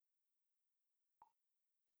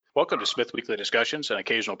Welcome to Smith Weekly Discussions, an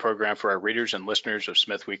occasional program for our readers and listeners of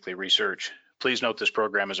Smith Weekly Research. Please note this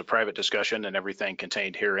program is a private discussion and everything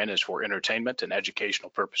contained herein is for entertainment and educational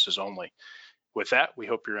purposes only. With that, we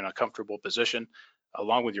hope you're in a comfortable position,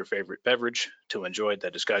 along with your favorite beverage, to enjoy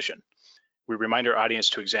the discussion. We remind our audience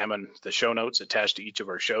to examine the show notes attached to each of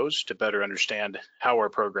our shows to better understand how our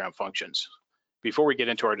program functions. Before we get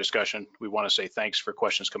into our discussion, we want to say thanks for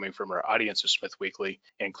questions coming from our audience of Smith Weekly,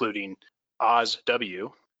 including Oz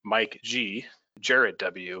W., Mike G., Jared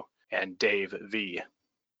W., and Dave V.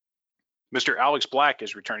 Mr. Alex Black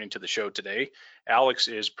is returning to the show today. Alex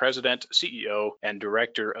is President, CEO, and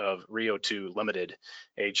Director of Rio2 Limited,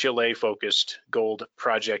 a Chile-focused gold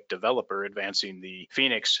project developer advancing the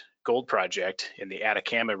Phoenix Gold Project in the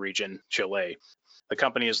Atacama region, Chile. The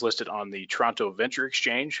company is listed on the Toronto Venture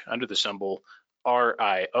Exchange under the symbol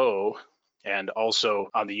RIO and also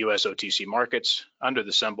on the US OTC markets under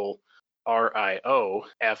the symbol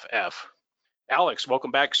RIOFF. Alex,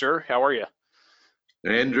 welcome back, sir. How are you?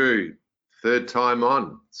 Andrew, third time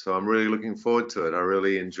on, so I'm really looking forward to it. I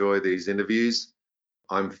really enjoy these interviews.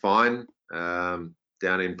 I'm fine down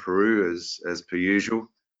in Peru as per usual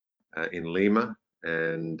in Lima,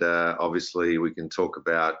 and obviously we can talk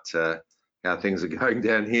about how things are going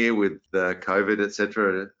down here with COVID,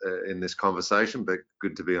 etc. In this conversation, but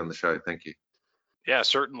good to be on the show. Thank you. Yeah,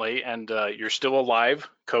 certainly. And you're still alive.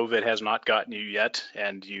 COVID has not gotten you yet.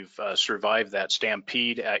 And you've survived that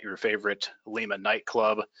stampede at your favorite Lima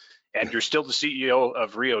nightclub. And you're still the CEO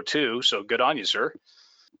of Rio2. So good on you, sir.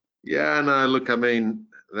 Yeah, no, look, I mean,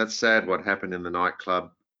 that's sad what happened in the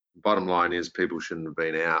nightclub. Bottom line is people shouldn't have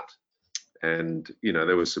been out. And, you know,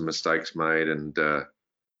 there were some mistakes made. And,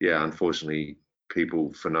 yeah, unfortunately,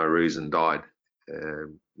 people for no reason died,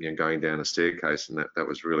 you know, going down a staircase. And that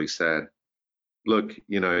was really sad. Look,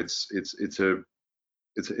 you know, it's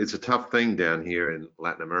a tough thing down here in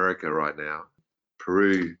Latin America right now.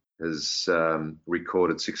 Peru has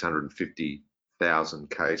recorded 650,000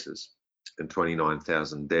 cases and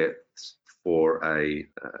 29,000 deaths for a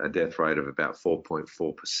death rate of about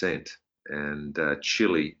 4.4%. And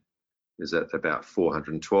Chile is at about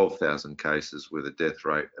 412,000 cases with a death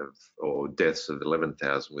rate of, or deaths of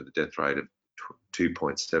 11,000 with a death rate of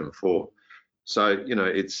 2.74. So, you know,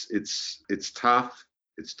 it's tough.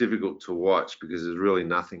 It's difficult to watch because there's really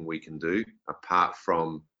nothing we can do apart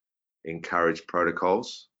from encourage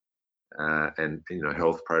protocols and, you know,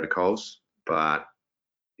 health protocols. But,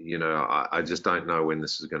 you know, I just don't know when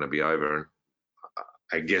this is going to be over. And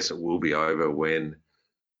I guess it will be over when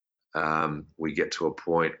we get to a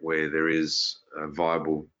point where there is a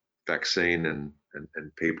viable vaccine and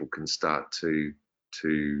people can start to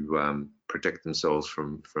protect themselves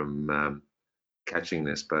from catching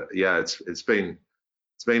this. But yeah, it's been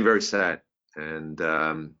very sad, and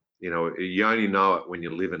you know, you only know it when you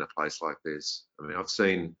live in a place like this. I mean, I've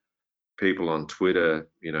seen people on Twitter,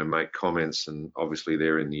 you know, make comments, and obviously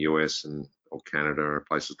they're in the US or Canada or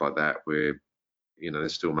places like that where, you know, they're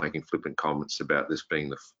still making flippant comments about this being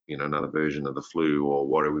the, you know, another version of the flu, or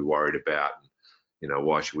what are we worried about? And, you know,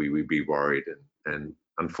 why should we be worried? And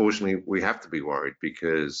unfortunately, we have to be worried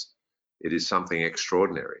because it is something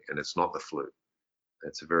extraordinary, and it's not the flu.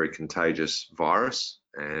 It's a very contagious virus,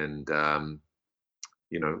 and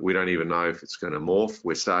you know, we don't even know if it's going to morph.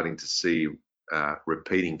 We're starting to see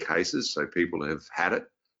repeating cases, so people who have had it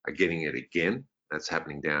are getting it again. That's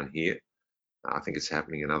happening down here. I think it's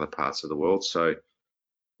happening in other parts of the world. So,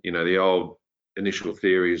 you know, the old initial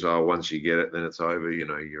theories are once you get it, then it's over. You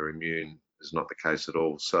know, you're immune. Is not the case at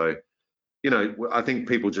all. So, you know, I think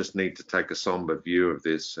people just need to take a somber view of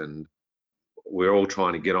this, and we're all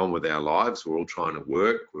trying to get on with our lives. We're all trying to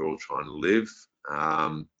work. We're all trying to live.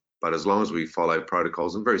 But as long as we follow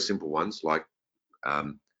protocols, and very simple ones like,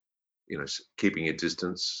 you know, keeping your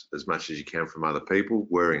distance as much as you can from other people,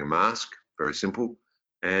 wearing a mask, very simple,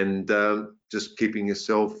 and just keeping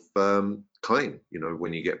yourself clean. You know,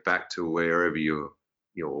 when you get back to wherever you're,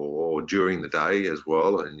 or during the day as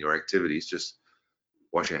well, and your activities, just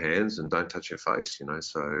wash your hands and don't touch your face. You know,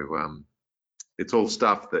 so. It's all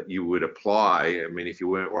stuff that you would apply. I mean, if you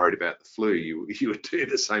weren't worried about the flu, you would do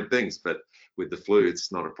the same things. But with the flu,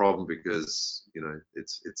 it's not a problem because, you know,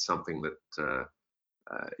 it's something that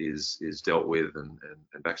is dealt with and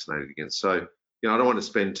vaccinated against. So, you know, I don't want to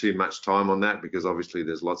spend too much time on that because obviously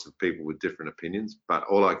there's lots of people with different opinions. But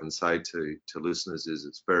all I can say to listeners is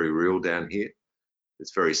it's very real down here.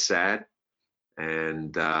 It's very sad,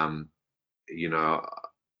 and you know,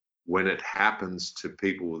 when it happens to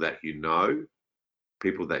people that you know,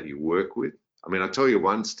 people that you work with. I mean, I'll tell you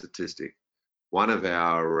one statistic. One of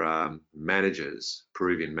our managers,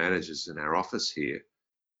 Peruvian managers in our office here,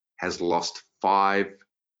 has lost 5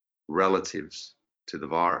 relatives to the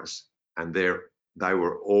virus, and they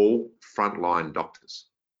were all frontline doctors.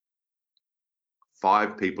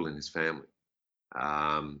 5 people in his family,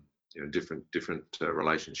 different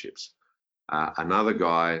relationships. Another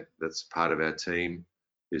guy that's part of our team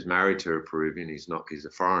is married to a Peruvian. He's a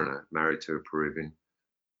foreigner, married to a Peruvian.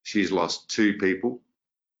 She's lost 2 people,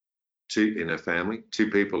 2 in her family. 2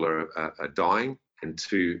 people are dying and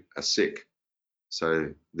 2 are sick.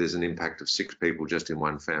 So there's an impact of 6 people just in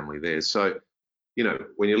one family there. So,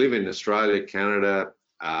 when you live in Australia, Canada,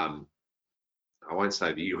 I won't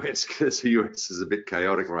say the US because the US is a bit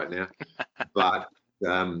chaotic right now, but,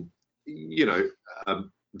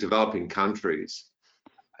 developing countries,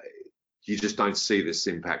 you just don't see this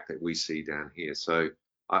impact that we see down here. So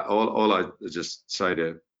all I just say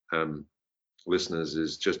to listeners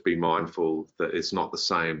is just be mindful that it's not the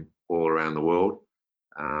same all around the world,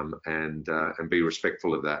 and be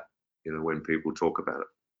respectful of that, when people talk about it.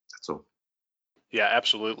 That's all. Yeah,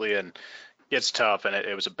 absolutely. And it's tough, and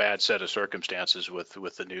it was a bad set of circumstances with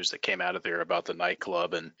the news that came out of there about the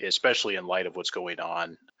nightclub, and especially in light of what's going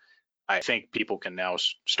on. I think people can now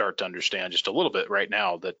start to understand just a little bit right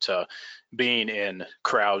now that being in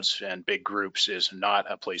crowds and big groups is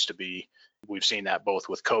not a place to be. We've seen that both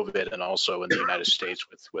with COVID and also in the United States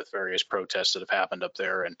with various protests that have happened up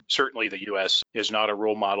there. And certainly the U.S. is not a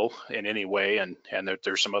role model in any way. And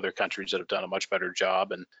there's some other countries that have done a much better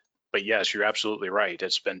job. But yes, you're absolutely right.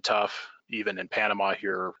 It's been tough. Even in Panama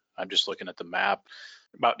here, I'm just looking at the map,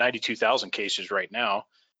 about 92,000 cases right now.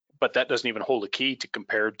 But that doesn't even hold a key to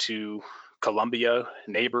compared to Colombia,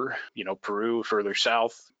 neighbor, Peru, further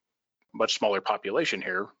south, much smaller population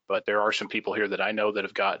here. But there are some people here that I know that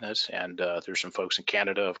have gotten it. And there's some folks in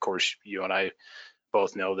Canada, of course, you and I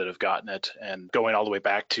both know that have gotten it, and going all the way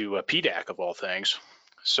back to PDAC of all things.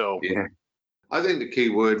 So yeah, I think the key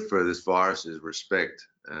word for this virus is respect.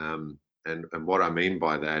 And what I mean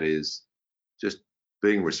by that is just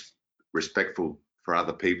being respectful for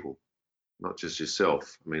other people, not just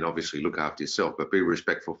yourself. I mean, obviously look after yourself, but be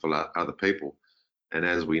respectful for other people. And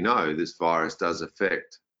as we know, this virus does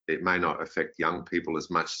it may not affect young people as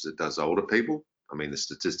much as it does older people. I mean, the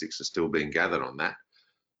statistics are still being gathered on that.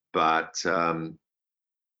 But,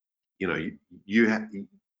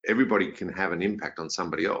 everybody can have an impact on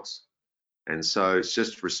somebody else. And so it's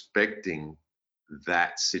just respecting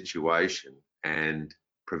that situation and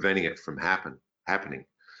preventing it from happening.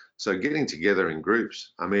 So getting together in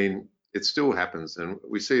groups, I mean, it still happens, and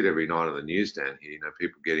we see it every night on the news down here,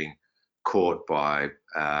 people getting caught by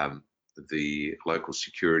the local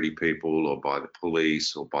security people or by the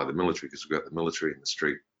police or by the military, because we've got the military in the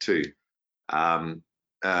street too.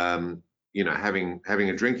 Having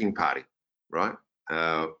a drinking party, right?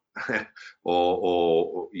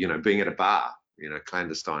 or being at a bar,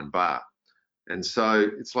 clandestine bar. And so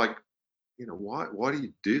it's like, why do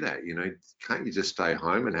you do that? Can't you just stay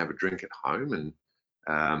home and have a drink at home and,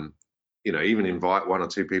 even invite 1 or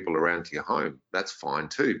 2 people around to your home? That's fine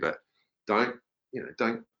too, but don't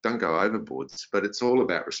go overboard. But it's all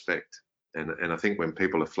about respect. And I think when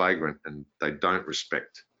people are flagrant and they don't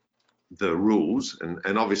respect the rules,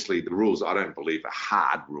 and obviously the rules, I don't believe are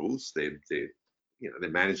hard rules. They're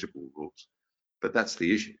manageable rules. But that's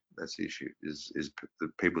the issue. That's the issue is the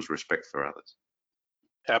people's respect for others.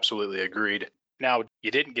 Absolutely agreed. Now,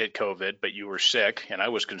 you didn't get COVID, but you were sick, and I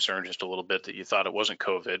was concerned just a little bit that you thought it wasn't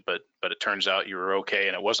COVID, but it turns out you were okay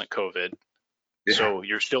and it wasn't COVID. Yeah. So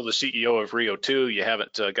you're still the CEO of Rio 2. You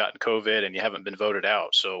haven't gotten COVID and you haven't been voted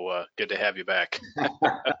out. So good to have you back.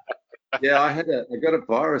 Yeah, I got a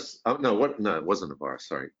virus. Oh, no, it wasn't a virus.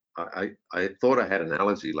 Sorry. I thought I had an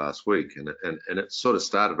allergy last week, and it sort of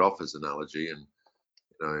started off as an allergy, and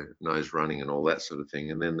nose running and all that sort of thing.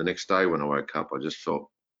 And then the next day when I woke up, I just felt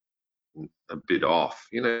a bit off,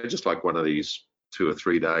 just like one of these 2 or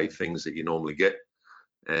 3 day things that you normally get.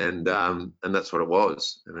 And that's what it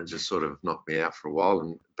was. And it just sort of knocked me out for a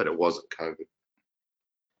while, but it wasn't COVID.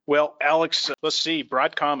 Well, Alex, let's see,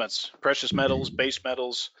 broad comments, precious metals, base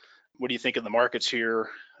metals. What do you think of the markets here?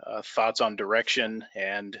 Thoughts on direction,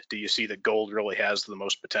 and do you see that gold really has the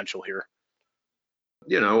most potential here?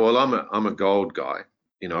 Well, I'm a gold guy.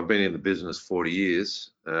 I've been in the business 40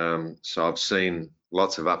 years, so I've seen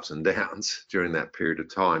lots of ups and downs during that period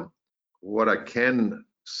of time. What I can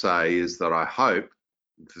say is that I hope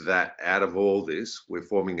that out of all this, we're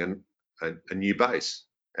forming a new base.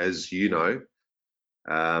 As you know,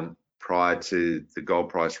 prior to the gold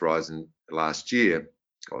price rise in last year,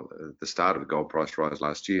 or the start of the gold price rise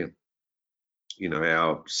last year,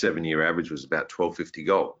 our 7-year average was about $1,250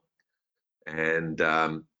 gold. And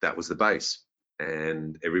that was the base.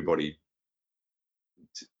 And everybody,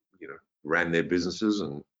 ran their businesses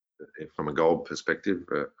and from a gold perspective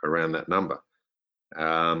around that number.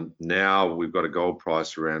 Now we've got a gold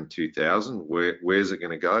price around 2,000. Where's it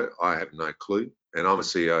going to go? I have no clue. And I'm a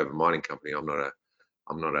CEO of a mining company. I'm not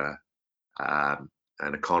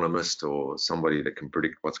an economist or somebody that can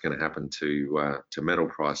predict what's going to happen to metal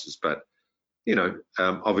prices. But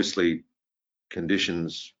obviously,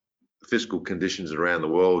 fiscal conditions around the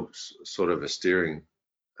world sort of are steering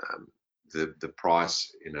the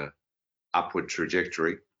price in a upward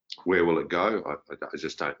trajectory. Where will it go? I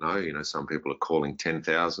just don't know. Some people are calling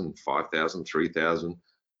 10,000, 5,000, 3,000.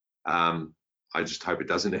 I just hope it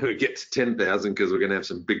doesn't ever get to 10,000 because we're going to have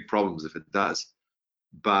some big problems if it does.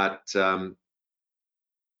 But it's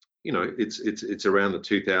around the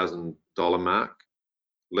 $2,000 mark.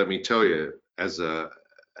 Let me tell you, as a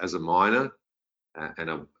miner and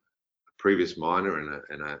a previous miner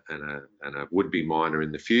and a would-be miner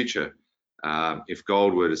in the future, if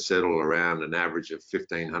gold were to settle around an average of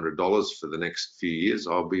 $1,500 for the next few years,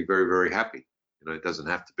 I'll be very, very happy. It doesn't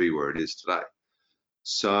have to be where it is today.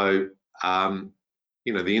 So, the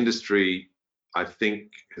industry, I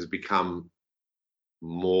think, has become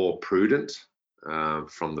more prudent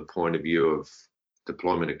from the point of view of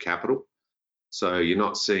deployment of capital. So you're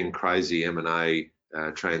not seeing crazy M&A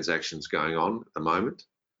transactions going on at the moment,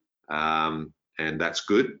 and that's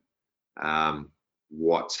good.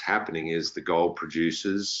 What's happening is the gold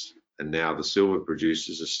producers and now the silver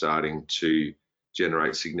producers are starting to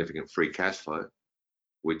generate significant free cash flow,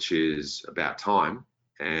 which is about time.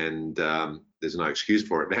 And there's no excuse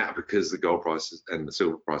for it now because the gold prices and the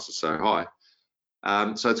silver price is so high.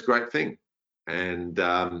 So it's a great thing. And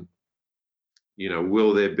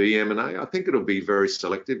will there be M&A? I think it'll be very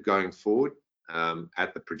selective going forward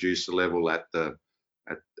at the producer level, at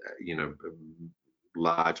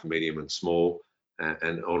large, medium, and small,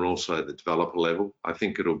 and also the developer level. I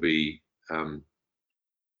think it'll be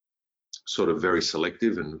sort of very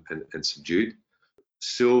selective and subdued.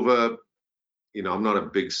 Silver, I'm not a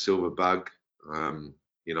big silver bug.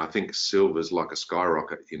 I think silver is like a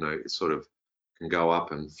skyrocket. It sort of can go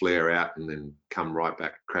up and flare out and then come right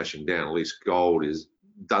back crashing down. At least gold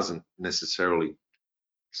doesn't necessarily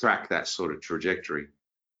track that sort of trajectory.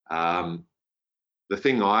 The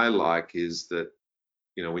thing I like is that,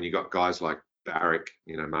 when you got guys like Barrick,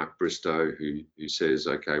 Mark Bristow, who says,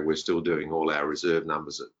 okay, we're still doing all our reserve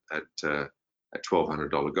numbers at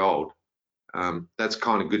 $1,200 gold. That's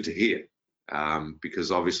kind of good to hear,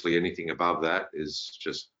 because obviously anything above that is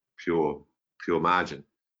just pure margin.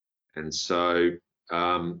 And so,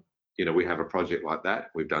 we have a project like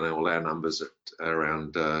that. We've done all our numbers at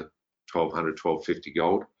around 1,200, 1,250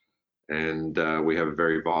 gold, and we have a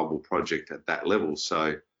very viable project at that level.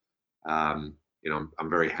 So, I'm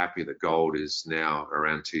very happy that gold is now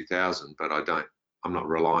around 2,000, but I'm not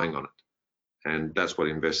relying on it. And that's what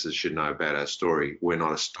investors should know about our story. We're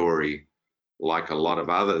not a story like a lot of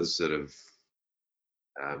others that have,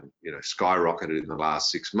 skyrocketed in the last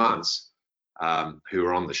 6 months, who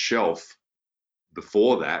are on the shelf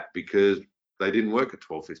before that because they didn't work at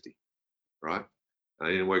 1,250, right?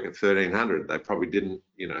 They didn't work at 1,300. They probably didn't,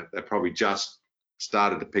 they probably just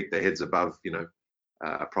started to pick their heads above,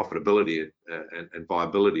 profitability and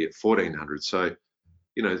viability at 1,400. So,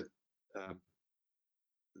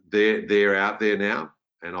 they're out there now,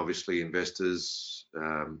 and obviously investors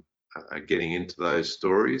are getting into those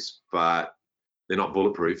stories, but they're not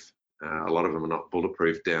bulletproof. A lot of them are not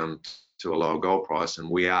bulletproof down to a lower gold price, and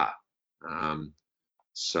we are.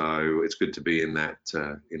 So it's good to be in that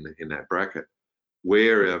in that bracket.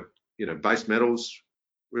 Where base metals,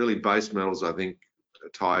 I think, are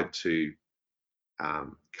tied to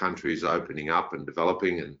countries opening up and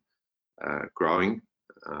developing and growing.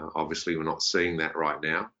 Obviously, we're not seeing that right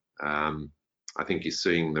now. I think you're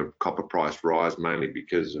seeing the copper price rise mainly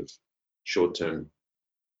because of short-term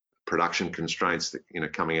production constraints that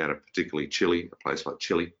coming out of particularly Chile, a place like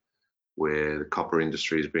Chile, where the copper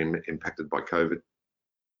industry has been impacted by COVID,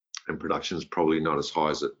 and production is probably not as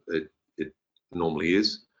high as it normally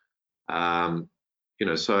is.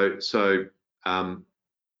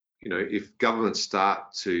 If governments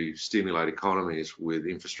start to stimulate economies with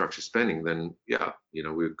infrastructure spending, then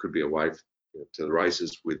we could be away to the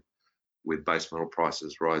races with base metal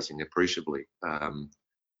prices rising appreciably.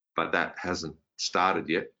 But that hasn't started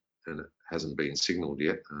yet, and it hasn't been signaled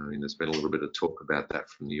yet. There's been a little bit of talk about that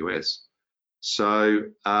from the US.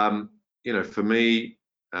 So, for me,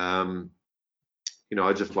 I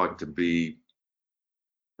just like to be,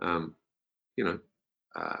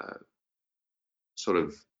 sort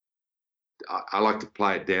of, I like to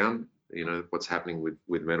play it down, what's happening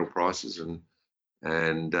with metal prices and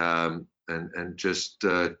and just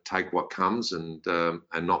take what comes and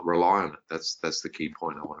not rely on it. That's the key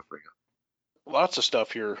point I want to bring up. Lots of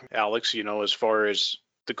stuff here, Alex, as far as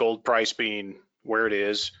the gold price being where it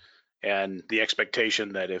is and the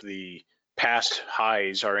expectation that if the past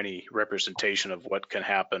highs are any representation of what can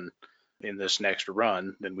happen in this next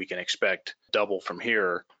run, then we can expect double from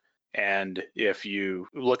here. And if you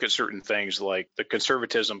look at certain things like the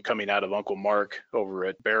conservatism coming out of Uncle Mark over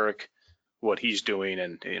at Barrick, what he's doing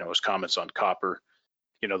and, his comments on copper,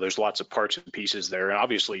 there's lots of parts and pieces there. And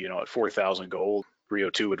obviously, at 4,000 gold, Rio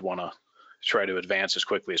 2 would want to try to advance as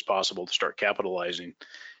quickly as possible to start capitalizing.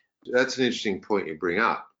 That's an interesting point you bring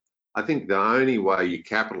up. I think the only way you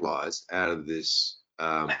capitalize out of this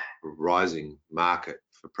rising market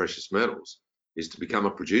for precious metals is to become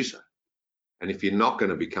a producer. And if you're not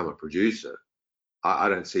going to become a producer, I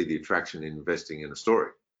don't see the attraction in investing in a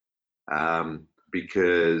story,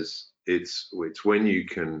 because it's when you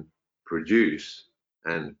can produce,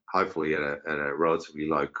 and hopefully at a relatively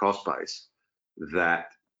low cost base,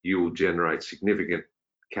 that you will generate significant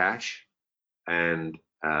cash and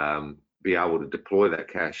be able to deploy that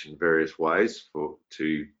cash in various ways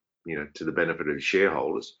to the benefit of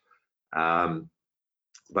shareholders. But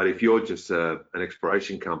if you're just an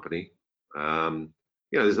exploration company,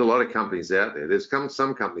 there's a lot of companies out there. There's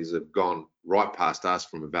some companies that have gone right past us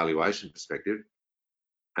from a valuation perspective,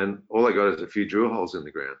 and all they got is a few drill holes in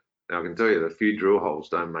the ground. Now I can tell you that a few drill holes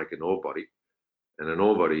don't make an ore body, and an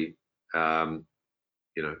ore body,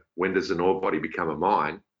 when does an ore body become a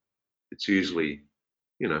mine? It's usually,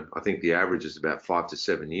 I think the average is about 5 to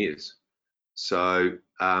 7 years. So,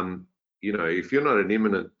 if you're not an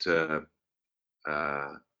imminent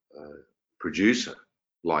producer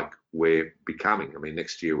like we're becoming, I mean,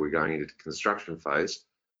 next year we're going into the construction phase,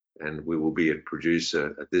 and we will be a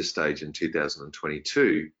producer at this stage in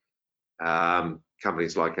 2022.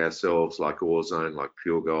 Companies like ourselves, like Orezone, like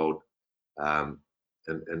Pure Gold, and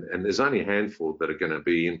there's only a handful that are going to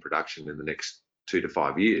be in production in the next 2 to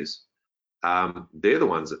 5 years. They're the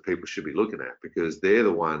ones that people should be looking at, because they're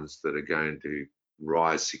the ones that are going to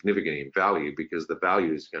rise significantly in value, because the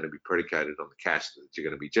value is going to be predicated on the cash that you're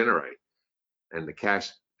going to be generating. And the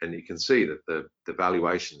cash, and you can see that the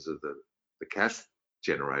valuations of the cash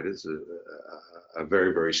generators are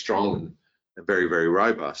very, very strong and very, very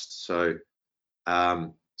robust. So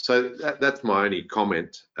that's my only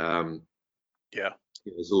comment. Yeah,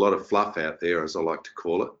 there's a lot of fluff out there, as I like to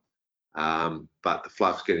call it, but the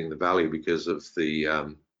fluff's getting the value because of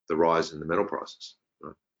the rise in the metal prices.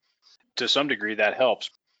 Right? To some degree, that helps.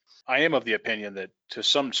 I am of the opinion that to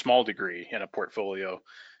some small degree in a portfolio,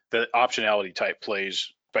 the optionality type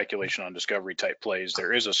plays, speculation on discovery type plays,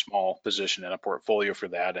 there is a small position in a portfolio for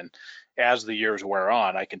that. And as the years wear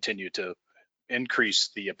on, I continue to increase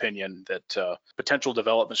the opinion that potential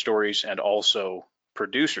development stories and also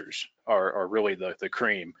producers are really the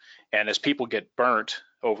cream. And as people get burnt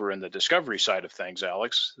over in the discovery side of things,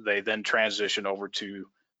 Alex, they then transition over to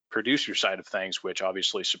producer side of things, which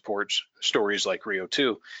obviously supports stories like Rio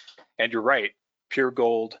 2. And you're right, Pure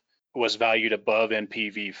Gold was valued above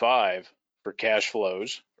NPV5 for cash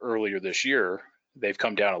flows earlier this year. They've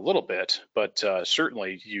come down a little bit, but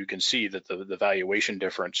certainly you can see that the valuation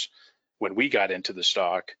difference when we got into the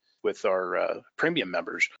stock with our premium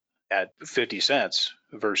members at 50 cents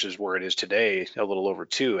versus where it is today, a little over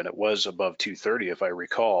 2, and it was above 230 if I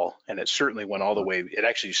recall, and it certainly went all the way. It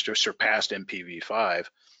actually surpassed NPV5,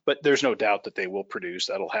 but there's no doubt that they will produce.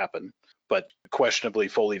 That'll happen, but questionably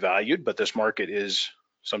fully valued. But this market is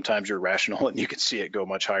sometimes irrational, and you can see it go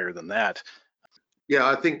much higher than that. Yeah,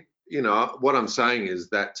 I think, what I'm saying is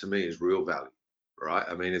that to me is real value, right?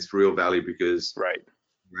 I mean, it's real value because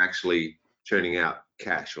we're actually churning out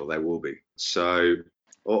cash, or they will be. So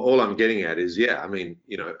all I'm getting at is,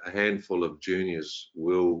 a handful of juniors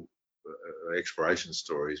exploration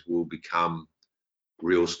stories will become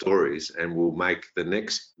real stories and will make the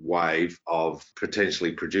next wave of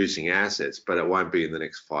potentially producing assets, but it won't be in the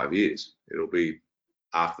next 5 years. It'll be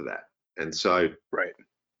after that. And so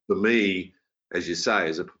for me, as you say,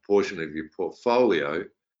 as a proportion of your portfolio,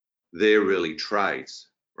 they're really trades,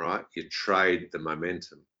 right? You trade the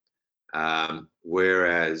momentum.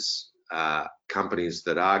 Whereas companies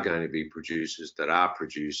that are going to be producers,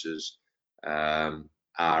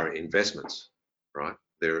 are investments, right?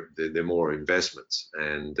 They're more investments,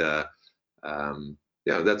 and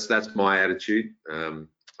that's my attitude.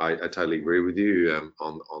 I totally agree with you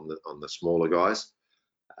on the smaller guys,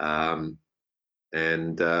 I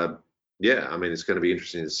mean, it's going to be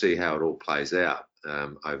interesting to see how it all plays out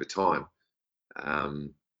over time.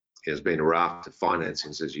 There's been a raft of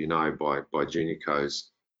financings, as you know, by junior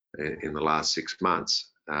cos in the last 6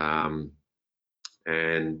 months.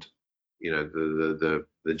 And the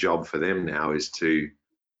job for them now is to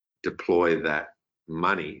deploy that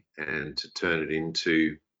money and to turn it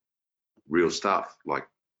into real stuff like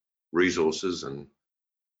resources and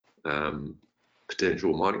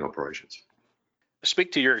potential mining operations.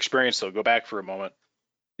 Speak to your experience, though. Go back for a moment.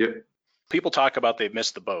 Yep. People talk about they've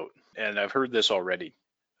missed the boat, and I've heard this already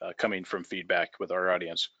coming from feedback with our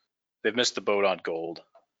audience. They've missed the boat on gold.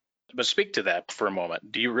 But speak to that for a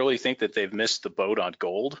moment. Do you really think that they've missed the boat on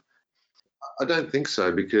gold? I don't think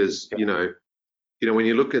so, because when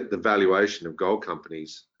you look at the valuation of gold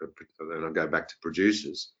companies, and I'll go back to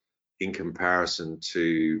producers, in comparison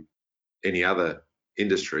to any other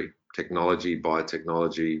industry, technology,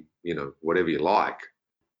 biotechnology, whatever you like,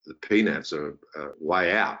 the PNAVs are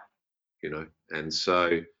way out, and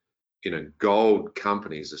so, gold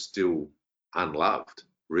companies are still unloved,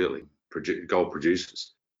 really, gold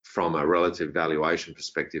producers, from a relative valuation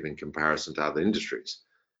perspective in comparison to other industries.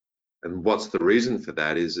 And what's the reason for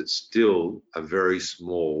that is it's still a very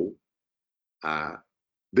small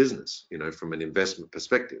business, from an investment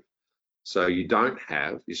perspective. So you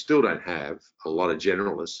still don't have a lot of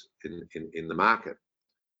generalists in the market.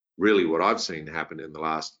 Really, what I've seen happen in the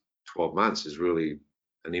last 12 months is really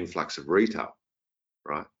an influx of retail,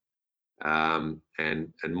 right? And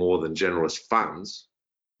more than generalist funds.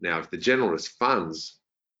 Now, if the generalist funds,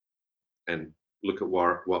 and look at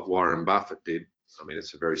what Warren Buffett did, I mean,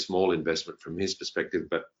 it's a very small investment from his perspective,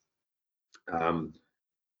 but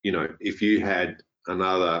if you had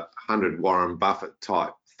another 100 Warren Buffett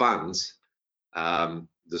type funds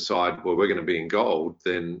decide, well, we're going to be in gold,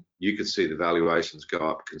 then you could see the valuations go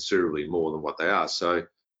up considerably more than what they are. So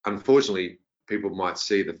unfortunately, people might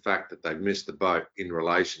see the fact that they've missed the boat in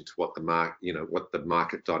relation to what the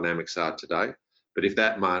market dynamics are today. But if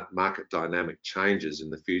that market dynamic changes in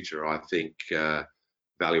the future, I think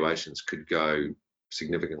valuations could go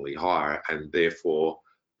significantly higher, and therefore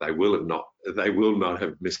they will not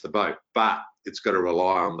have missed the boat. But it's got to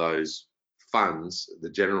rely on those funds, the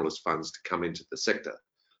generalist funds, to come into the sector.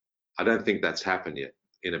 I don't think that's happened yet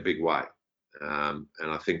in a big way, and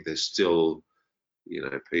I think there's still,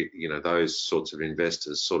 those sorts of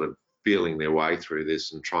investors sort of feeling their way through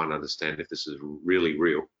this and trying to understand if this is really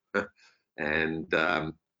real. and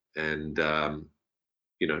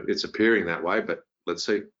it's appearing that way, but let's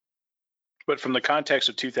see. But from the context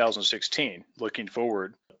of 2016, looking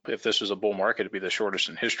forward, if this was a bull market, it'd be the shortest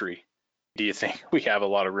in history. Do you think we have a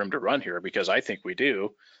lot of room to run here? Because I think we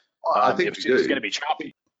do. I think it's going to be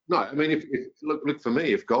choppy. No, I mean, if look for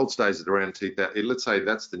me, if gold stays at around 2000, let's say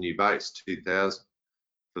that's the new base, 2000,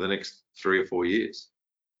 for the next 3 or 4 years,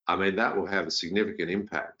 I mean, that will have a significant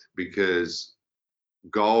impact, because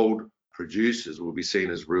gold producers will be seen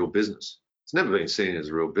as real business. It's never been seen as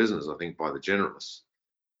a real business, I think, by the generalists.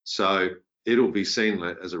 So it'll be seen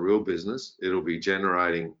as a real business. It'll be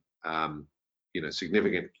generating,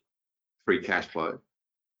 significant free cash flow.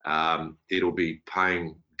 It'll be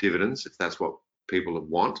paying dividends if that's what people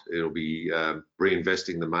want. It'll be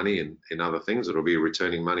reinvesting the money in other things. It'll be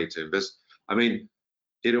returning money to invest. I mean,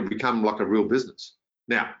 it'll become like a real business.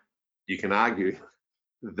 Now, you can argue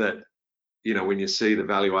that, when you see the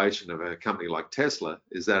valuation of a company like Tesla,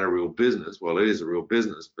 is that a real business? Well, it is a real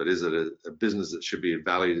business, but is it a business that should be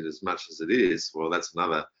valued as much as it is? Well, that's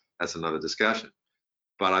another discussion.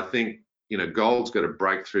 But I think, gold's got to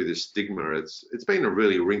break through this stigma. It's been a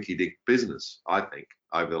really rinky-dink business, I think,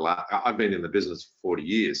 I've been in the business for 40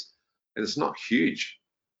 years, and it's not huge,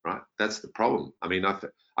 right? That's the problem. I mean,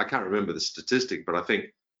 I can't remember the statistic, but I think,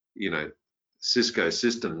 Cisco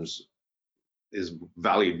Systems is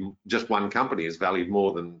valued, just one company is valued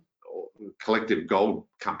more than collective gold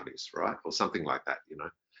companies, right? Or something like that,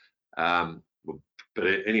 But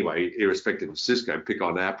anyway, irrespective of Cisco, pick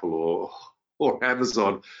on Apple or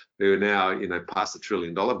Amazon, who are now, past the $1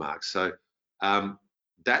 trillion mark. So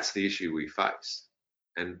that's the issue we face.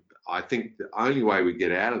 And I think the only way we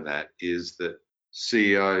get out of that is that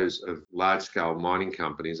CEOs of large-scale mining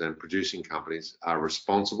companies and producing companies are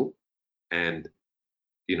responsible, and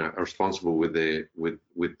are responsible with the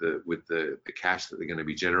cash that they're going to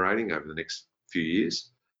be generating over the next few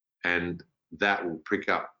years, and that will pick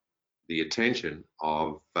up the attention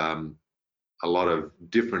of a lot of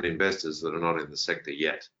different investors that are not in the sector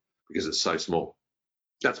yet, because it's so small.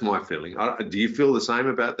 That's my feeling. Do you feel the same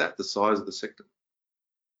about that, the size of the sector?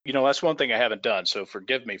 That's one thing I haven't done, so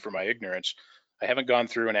forgive me for my ignorance. I haven't gone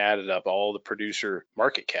through and added up all the producer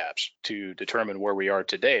market caps to determine where we are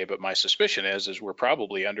today, but my suspicion is we're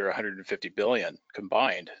probably under 150 billion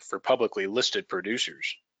combined for publicly listed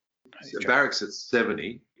producers. So Barrick's at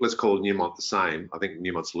 70. Let's call Newmont the same. I think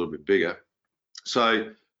Newmont's a little bit bigger. So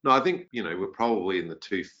No, I think, we're probably in the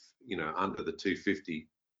under the 250,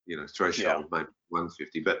 threshold, maybe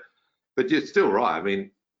 150, but you're still right. I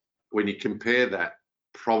mean, when you compare that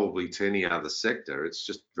probably to any other sector, it's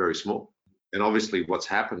just very small. And obviously what's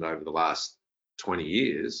happened over the last 20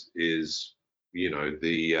 years is,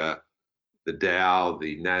 the Dow,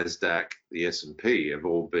 the NASDAQ, the S&P have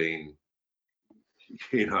all been,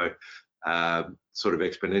 sort of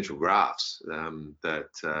exponential graphs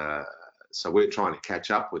so we're trying to catch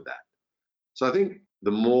up with that. So I think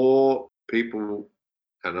the more people,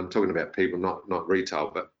 and I'm talking about people, not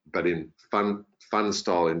retail, but in fund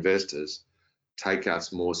style investors, take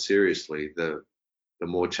us more seriously, the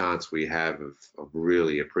more chance we have of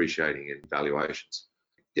really appreciating in valuations.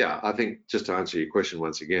 Yeah, I think just to answer your question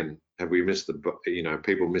once again, have we missed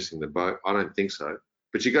people missing the boat? I don't think so.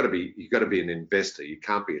 But you got to be an investor. You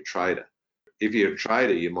can't be a trader. If you're a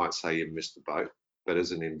trader, you might say you missed the boat. But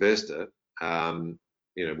as an investor,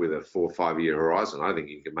 with a 4 or 5 year horizon, I think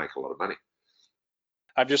you can make a lot of money.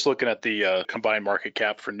 I'm just looking at the combined market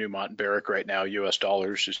cap for Newmont and Barrick right now, US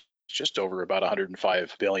dollars, is just over about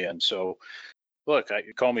 105 billion. So look,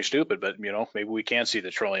 call me stupid, but maybe we can see the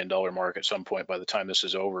 $1 trillion mark at some point by the time this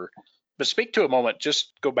is over. But speak to a moment,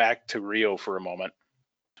 just go back to Rio for a moment.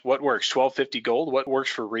 What works? 1250 gold? What works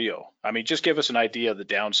for Rio? I mean, just give us an idea of the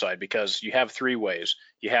downside, because you have three ways.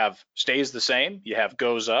 You have stays the same, you have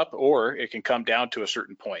goes up, or it can come down to a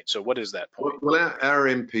certain point. So what is that point? Well, our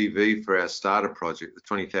MPV for our starter project, the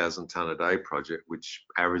 20,000 tonne a day project, which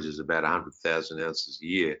averages about 100,000 ounces a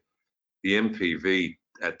year, the MPV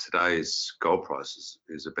at today's gold prices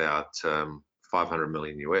is about 500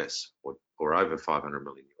 million US, or over 500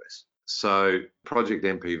 million US. So project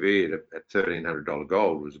MPV at $1,300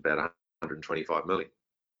 gold was about 125 million,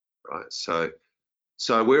 right? So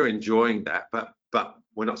we're enjoying that, but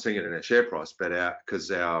we're not seeing it in our share price, but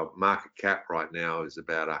because our market cap right now is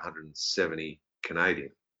about 170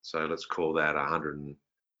 Canadian. So let's call that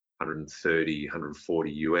 130,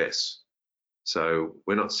 140 US. So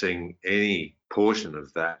we're not seeing any portion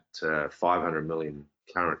of that 500 million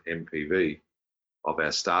current MPV of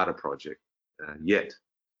our starter project yet.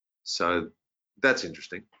 So that's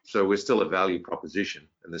interesting. So we're still a value proposition,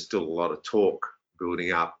 and there's still a lot of talk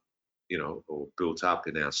building up, or built up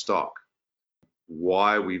in our stock.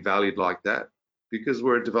 Why are we valued like that? Because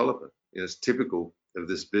we're a developer. It's typical of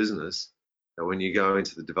this business that when you go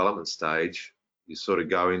into the development stage, you sort of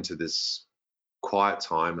go into this quiet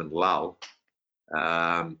time and lull.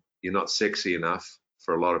 You're not sexy enough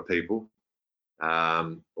for a lot of people,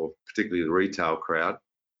 or particularly the retail crowd,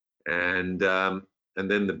 and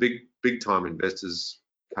then the big time investors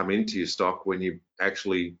come into your stock when you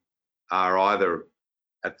actually are either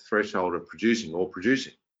at the threshold of producing or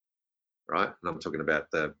producing, right? And I'm talking about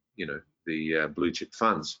the blue chip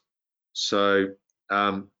funds. So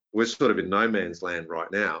we're sort of in no man's land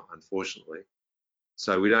right now, unfortunately.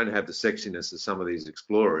 So we don't have the sexiness of some of these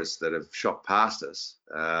explorers that have shot past us.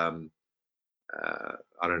 I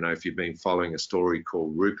don't know if you've been following a story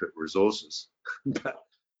called Rupert Resources, but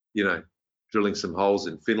drilling some holes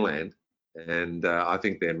in Finland, and I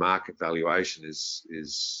think their market valuation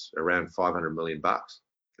is around 500 million bucks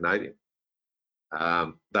Canadian.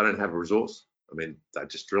 They don't have a resource. I mean, they're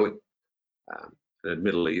just drilling. And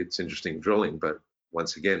admittedly, it's interesting drilling, but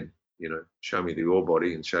once again, show me the ore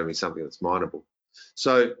body and show me something that's mineable.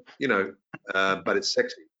 So, but it's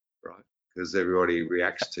sexy, right? Because everybody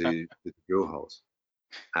reacts to the drill holes.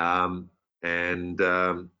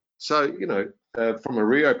 So, from a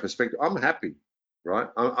Rio perspective, I'm happy, right?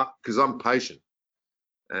 Because I'm patient.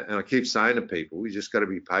 And I keep saying to people, you just got to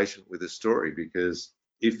be patient with the story, because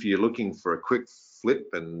if you're looking for a quick flip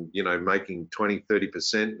and, making 20,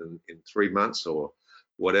 30% in 3 months, or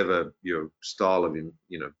whatever your style of,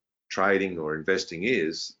 trading or investing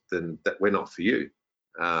is, then we're not for you.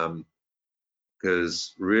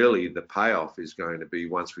 Because really the payoff is going to be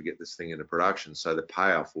once we get this thing into production. So the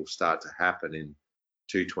payoff will start to happen in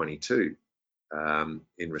 2022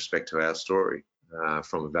 in respect to our story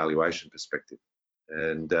from a valuation perspective.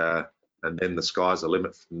 And then the sky's the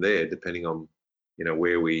limit from there, depending on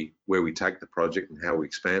where we take the project and how we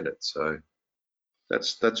expand it. So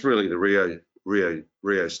that's really the Rio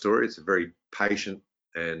story. It's a very patient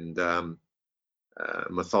and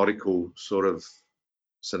methodical sort of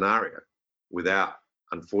scenario,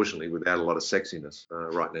 unfortunately, without a lot of sexiness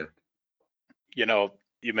right now.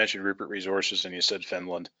 You mentioned Rupert Resources and you said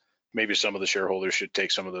Finland. Maybe some of the shareholders should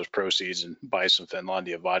take some of those proceeds and buy some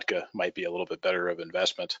Finlandia vodka. Might be a little bit better of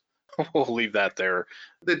investment. We'll leave that there.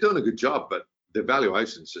 They're doing a good job, but the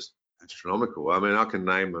valuation is just astronomical. I mean, I can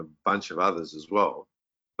name a bunch of others as well,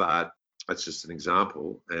 but That's just an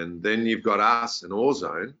example. And then you've got us and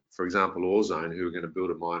Orezone, for example, Orezone, who are going to build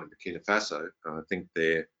a mine in Burkina Faso. I think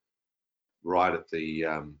they're right at the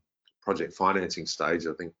project financing stage.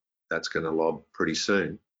 I think that's going to lob pretty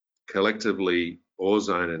soon. Collectively,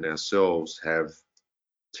 Orezone and ourselves have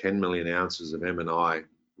 10 million ounces of M&I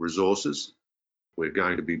resources. We're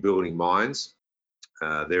going to be building mines.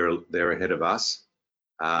 They're ahead of us.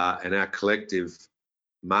 And our collective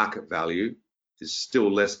market value is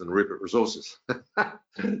still less than Rupert Resources.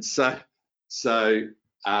 And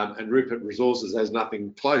Rupert Resources has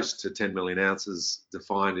nothing close to 10 million ounces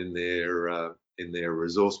defined in their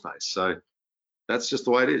resource base. So that's just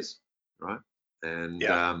the way it is, right? And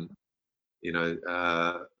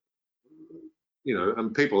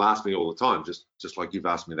and people ask me all the time, just like you've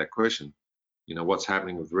asked me that question. What's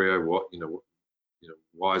happening with Rio?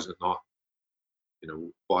 Why is it not?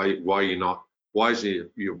 Why are you not? Why is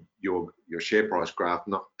your share price graph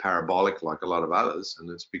not parabolic like a lot of others? And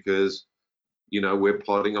it's because we're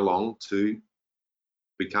plodding along to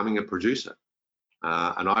becoming a producer,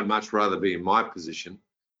 and I'd much rather be in my position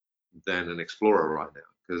than an explorer right now.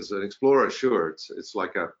 Because an explorer, sure, it's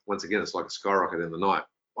like once again, it's like a skyrocket in the night.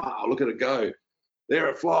 Wow, look at it go! There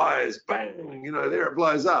it flies, bang! There it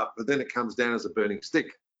blows up, but then it comes down as a burning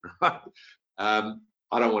stick. Right? I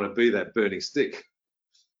don't want to be that burning stick.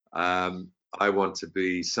 I want to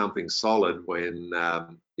be something solid when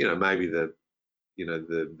maybe the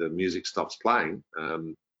music stops playing.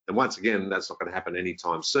 And once again, that's not going to happen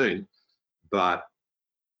anytime soon. But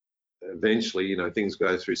eventually, things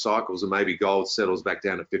go through cycles, and maybe gold settles back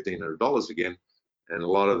down to $1,500 again. And a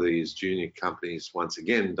lot of these junior companies, once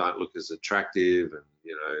again, don't look as attractive, and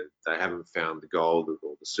they haven't found the gold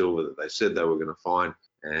or the silver that they said they were going to find.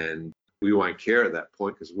 And we won't care at that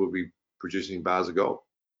point because we'll be producing bars of gold.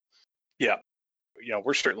 Yeah.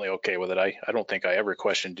 We're certainly okay with it. I don't think I ever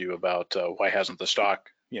questioned you about why hasn't the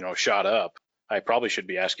stock, shot up. I probably should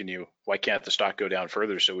be asking you, why can't the stock go down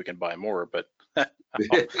further so we can buy more? But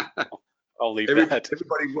I'll leave that.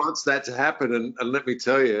 Everybody wants that to happen. And let me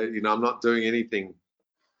tell you, I'm not doing anything.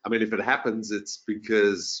 I mean, if it happens, it's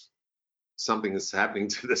because something is happening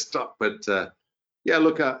to the stock. But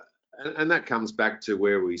look, and that comes back to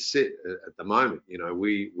where we sit at the moment.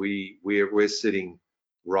 We're sitting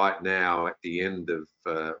right now at the end of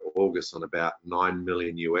August on about $9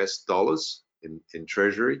 million US in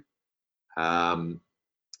treasury.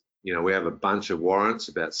 We have a bunch of warrants,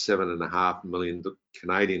 about $7.5 million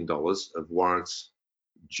Canadian dollars of warrants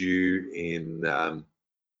due in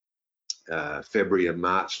February and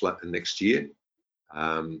March next year.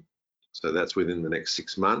 So that's within the next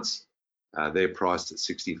 6 months. They're priced at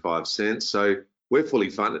 65 cents. So we're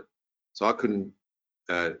fully funded. So I couldn't,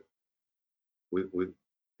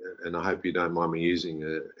 and I hope you don't mind me using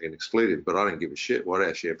an expletive, but I don't give a shit what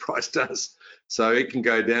our share price does. So it can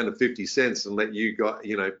go down to 50 cents and let you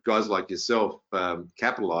guys like yourself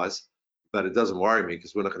capitalize, but it doesn't worry me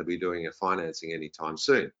because we're not going to be doing a financing anytime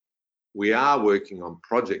soon. We are working on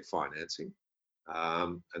project financing,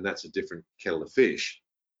 and that's a different kettle of fish.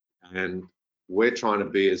 And we're trying to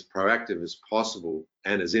be as proactive as possible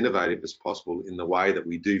and as innovative as possible in the way that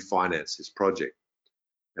we do finance this project.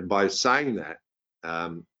 And by saying that,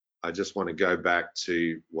 I just want to go back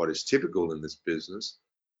to what is typical in this business.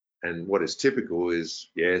 And what is typical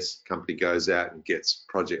is, yes, company goes out and gets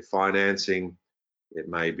project financing. It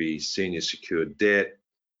may be senior secured debt.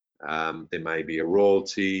 There may be a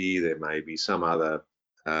royalty. There may be some other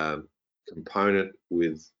component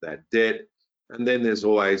with that debt. And then there's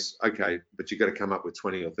always, okay, but you've got to come up with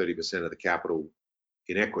 20 or 30% of the capital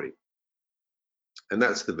in equity. And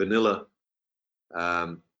that's the vanilla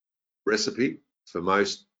recipe for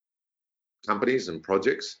most companies and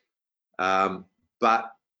projects.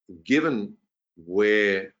 But given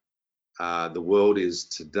where the world is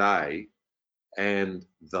today and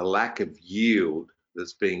the lack of yield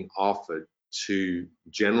that's being offered to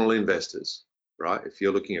general investors, right? If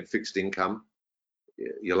you're looking at fixed income,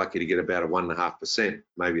 you're lucky to get about a 1.5%.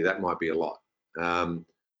 Maybe that might be a lot.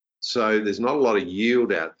 So there's not a lot of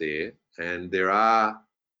yield out there, and there are,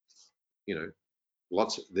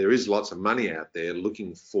 there is lots of money out there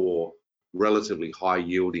looking for relatively high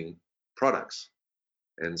yielding products.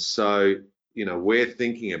 And so, we're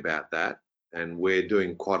thinking about that, and we're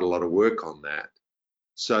doing quite a lot of work on that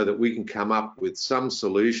so that we can come up with some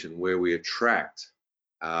solution where we attract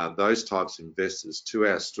those types of investors to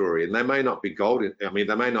our story. And they may not be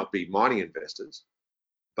they may not be mining investors,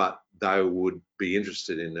 but they would be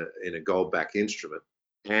interested in a gold-backed instrument.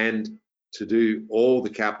 And to do all the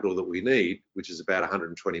capital that we need, which is about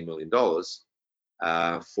 $120 million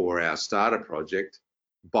for our starter project,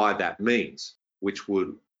 by that means, which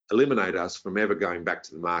would eliminate us from ever going back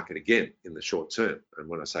to the market again in the short term. And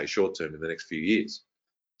when I say short term, in the next few years.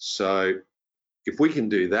 So if we can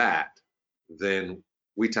do that, then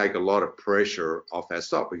we take a lot of pressure off our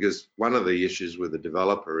stock, because one of the issues with a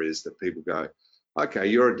developer is that people go, okay,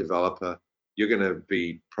 you're a developer, you're going to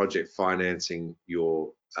be project financing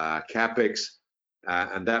your capex,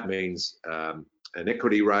 and that means an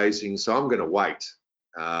equity raising, so I'm going to wait.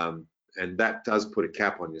 And that does put a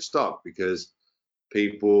cap on your stock, because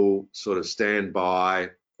people sort of stand by,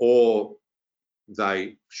 or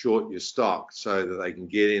they short your stock so that they can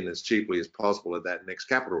get in as cheaply as possible at that next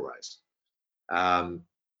capital raise.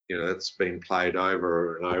 You know, it's been played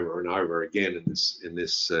over and over and over again in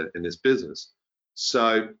this business.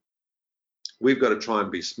 So we've got to try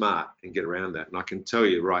and be smart and get around that. And I can tell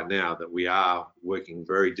you right now that we are working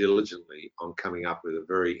very diligently on coming up with a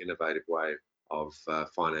very innovative way of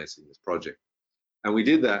financing this project. And we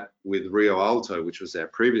did that with Rio Alto, which was our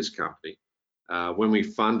previous company. When we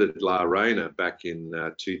funded La Reina back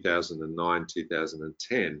in 2009,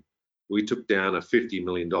 2010, we took down a $50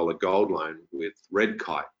 million gold loan with Red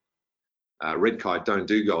Kite. Red Kite don't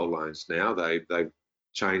do gold loans now. They've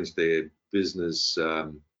changed their business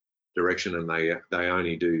direction, and they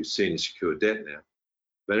only do senior secured debt now.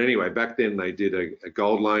 But anyway, back then they did a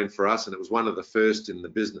gold loan for us, and it was one of the first in the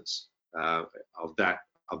business of that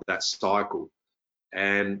cycle.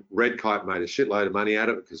 And Red Kite made a shitload of money out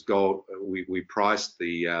of it, because gold. We priced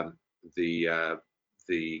the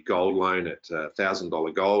gold loan at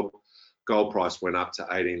 $1,000 gold. Gold price went up to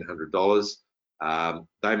 $1,800.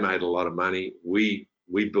 They made a lot of money. We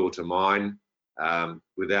built a mine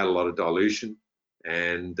without a lot of dilution,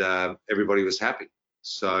 and everybody was happy.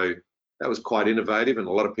 So that was quite innovative, and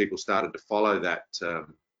a lot of people started to follow that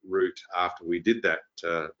route after we did that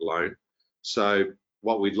loan. So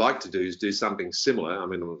what we'd like to do is do something similar. I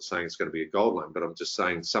mean, I'm not saying it's going to be a gold loan, but I'm just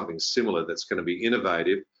saying something similar that's going to be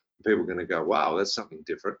innovative. People are going to go, wow, that's something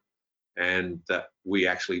different. And that we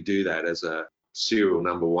actually do that as a serial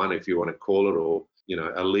number one, if you want to call it, or, you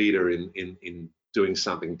know, a leader in doing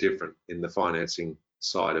something different in the financing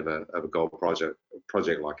side of a gold project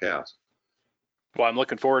like ours. Well, I'm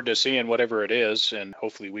looking forward to seeing whatever it is, and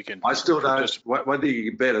hopefully we can. I still don't. One thing you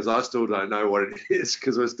can bet is I still don't know what it is,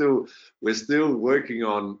 because we're still working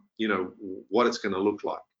on, you know, what it's going to look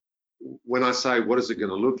like. When I say what is it going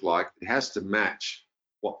to look like, it has to match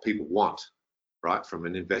what people want, right, from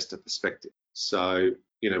an investor perspective. So,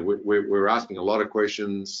 you know, we're asking a lot of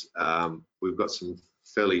questions. We've got some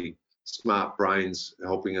fairly smart brains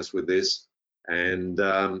helping us with this, and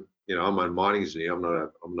you know, I'm a mining engineer.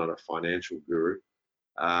 I'm not a financial guru,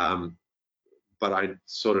 but I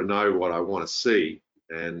sort of know what I want to see,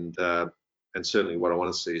 and certainly what I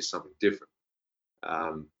want to see is something different,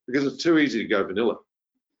 because it's too easy to go vanilla.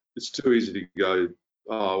 It's too easy to go,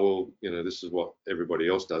 oh well, you know, this is what everybody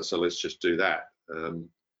else does, so let's just do that.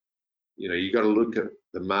 You know, you got to look at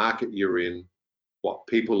the market you're in, what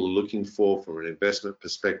people are looking for from an investment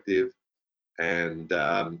perspective, and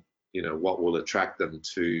you know, what will attract them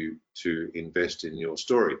to invest in your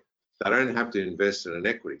story. They don't have to invest in an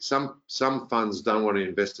equity. Some funds don't want to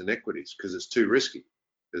invest in equities because it's too risky,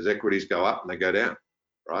 because equities go up and they go down,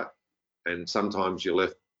 right? And sometimes you're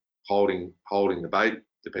left holding the bait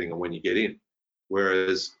depending on when you get in.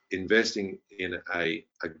 Whereas investing in a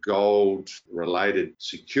gold related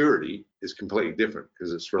security is completely different,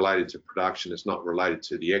 because it's related to production. It's not related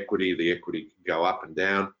to the equity. The equity can go up and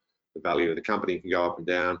down. The value of the company can go up and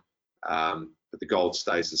down, but the gold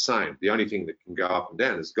stays the same. The only thing that can go up and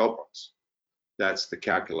down is gold price. That's the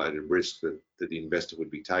calculated risk that the investor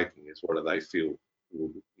would be taking, is what do they feel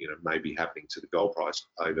will, you know, may be happening to the gold price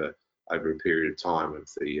over a period of time of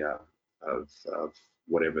the of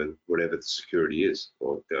whatever the security is,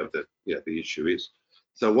 or the issue is.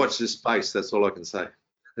 So watch this space. That's all I can say.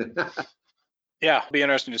 Yeah, it'll be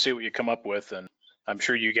interesting to see what you come up with, and I'm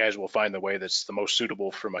sure you guys will find the way that's the most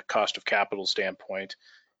suitable from a cost of capital standpoint.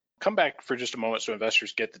 Come back for just a moment so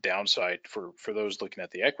investors get the downside for those looking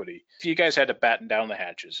at the equity. If you guys had to batten down the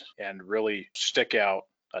hatches and really stick out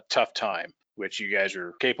a tough time, which you guys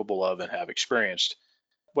are capable of and have experienced,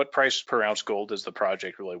 what price per ounce gold does the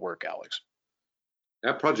project really work, Alex?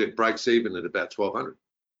 Our project breaks even at about 1,200.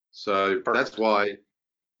 So Perfect. That's why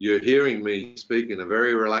you're hearing me speak in a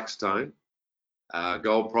very relaxed tone.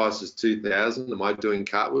 Gold price is 2,000. Am I doing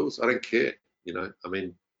cartwheels? I don't care. You know, I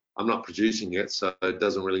mean, I'm not producing yet, so it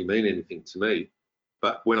doesn't really mean anything to me.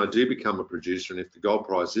 But when I do become a producer, and if the gold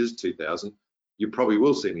price is 2,000, you probably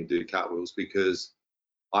will see me do cartwheels, because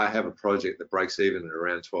I have a project that breaks even at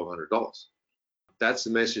around $1,200. That's the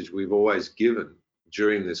message we've always given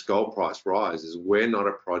during this gold price rise, is we're not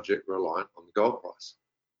a project reliant on the gold price.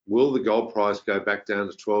 will the gold price go back down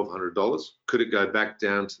to $1,200? Could it go back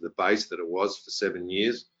down to the base that it was for 7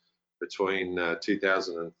 years between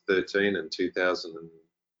 2013 and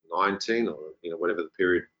 2019, or whatever the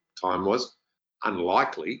period time was?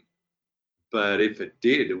 Unlikely, but if it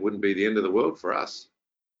did, it wouldn't be the end of the world for us.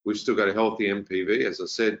 We've still got a healthy MPV. As I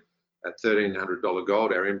said, at $1,300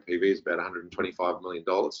 gold, our MPV is about $125 million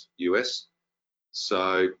US.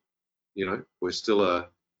 So, we're still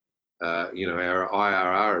our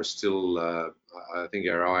IRR is still, I think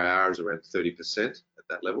our IRR is around 30% at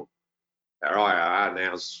that level. Our IRR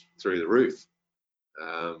now is through the roof.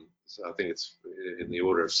 So I think it's in the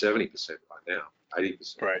order of 70% right now,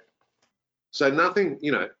 80%. Right. So nothing,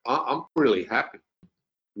 I'm really happy.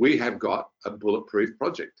 We have got a bulletproof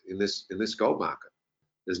project in this gold market.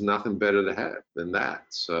 There's nothing better to have than that.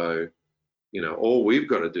 So, all we've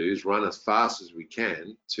got to do is run as fast as we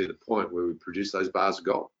can to the point where we produce those bars of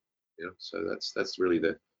gold. So that's really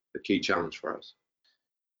the key challenge for us.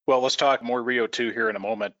 Well, let's talk more Rio 2 here in a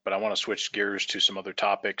moment, but I want to switch gears to some other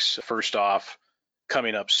topics. First off,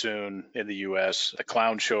 coming up soon in the U.S., the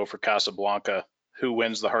clown show for Casablanca. Who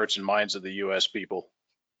wins the hearts and minds of the U.S. people?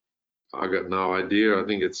 I got no idea. I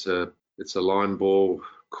think it's a line ball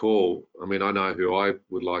call. I mean, I know who I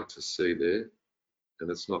would like to see there, and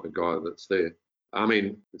it's not the guy that's there. I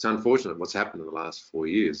mean, it's unfortunate what's happened in the last 4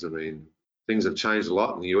 years. I mean, things have changed a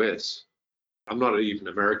lot in the US. I'm not even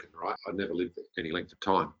American, right? I've never lived there any length of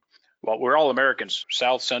time. Well, we're all Americans,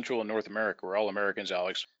 South, Central, and North America. We're all Americans,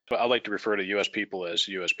 Alex. But I like to refer to U.S. people as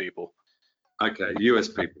U.S. people. Okay, US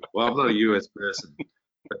people. Well, I'm not a US person,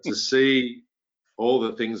 but to see all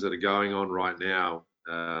the things that are going on right now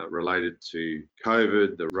related to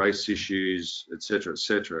COVID, the race issues, et cetera,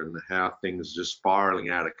 and how things are just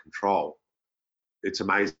spiraling out of control, it's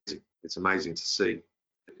amazing. It's amazing to see.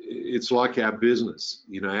 It's like our business.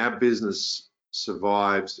 Our business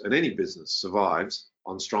survives, and any business survives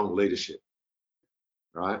on strong leadership,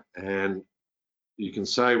 right? And you can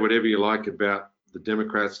say whatever you like about the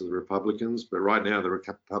Democrats or the Republicans, but right now the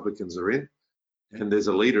Republicans are in, and there's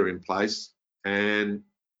a leader in place, and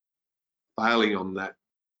failing on that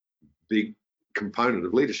big component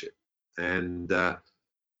of leadership. And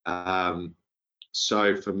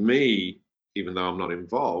so for me, even though I'm not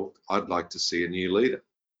involved, I'd like to see a new leader.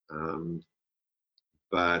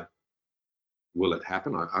 But will it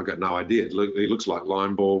happen? I've got no idea. It looks like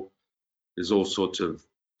line ball. There's all sorts of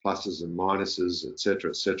pluses and minuses, et cetera,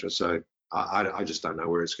 et cetera. So I just don't know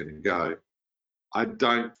where it's going to go. I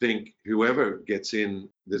don't think whoever gets in,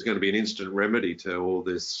 there's going to be an instant remedy to all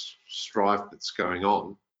this strife that's going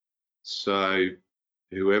on. So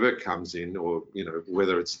whoever comes in, or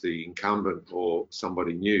whether it's the incumbent or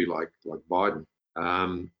somebody new like Biden,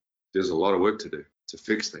 there's a lot of work to do to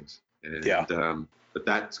fix things. And, yeah. But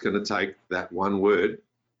that's going to take that one word,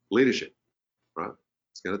 leadership, right?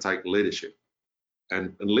 It's going to take leadership.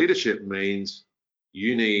 And leadership means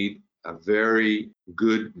you need a very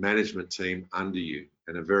good management team under you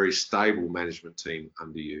and a very stable management team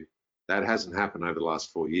under you. That hasn't happened over the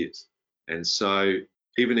last 4 years. And so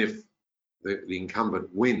even if the incumbent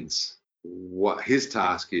wins, what his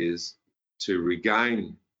task is to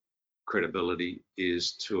regain credibility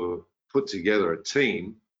is to put together a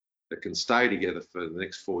team that can stay together for the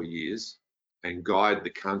next 4 years and guide the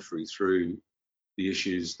country through the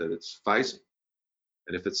issues that it's facing.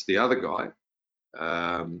 And if it's the other guy,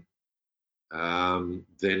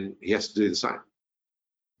 then he has to do the same.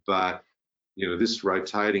 But this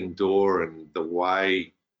rotating door and the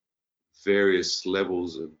way various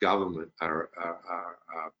levels of government are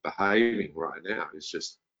behaving right now is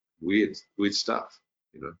just weird stuff.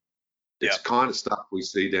 It's kind of stuff we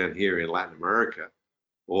see down here in Latin America,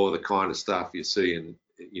 or the kind of stuff you see in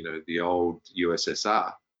the old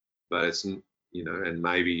USSR, but it's and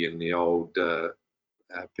maybe in the old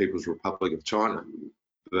People's Republic of China,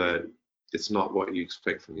 but it's not what you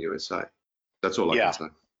expect from the USA. That's all I can say.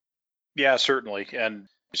 Yeah, certainly. And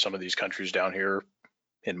some of these countries down here,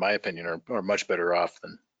 in my opinion, are much better off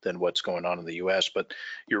than what's going on in the US. But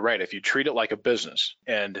you're right. If you treat it like a business,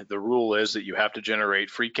 and the rule is that you have to generate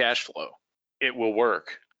free cash flow, it will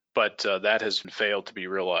work. But that has failed to be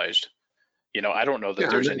realized. I don't know that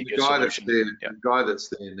there's any good solution. The guy that's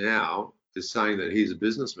there now is saying that he's a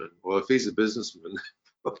businessman. Well, if he's a businessman,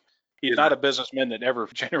 he's not a businessman that ever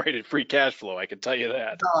generated free cash flow. I can tell you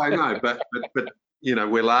that. No, I know, but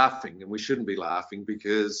we're laughing, and we shouldn't be laughing,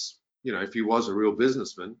 because if he was a real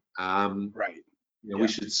businessman, right, we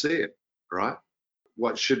should see it, right?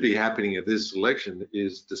 What should be happening at this election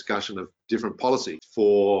is discussion of different policy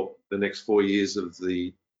for the next 4 years of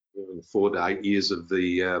the 4 to 8 years of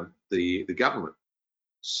the government,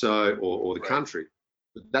 so or the country.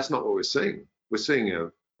 But that's not what we're seeing. We're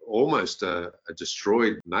seeing almost a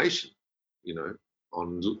destroyed nation,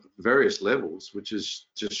 on various levels, which is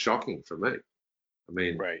just shocking for me. I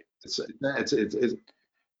mean, Right. it's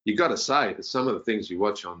you got to say that some of the things you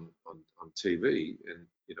watch on TV, and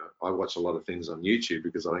I watch a lot of things on YouTube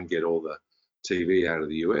because I don't get all the TV out of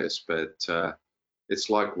the US, but it's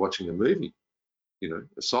like watching a movie, a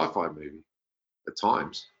sci-fi movie at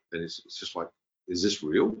times, and it's just like, is this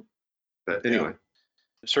real? But anyway.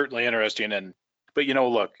 Certainly interesting. But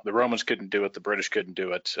look, the Romans couldn't do it. The British couldn't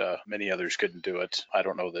do it. Many others couldn't do it. I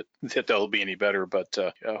don't know that they'll be any better, but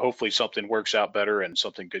hopefully something works out better and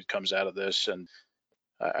something good comes out of this. And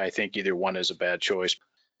I think either one is a bad choice.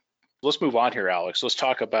 Let's move on here, Alex. Let's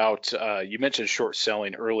talk about, you mentioned short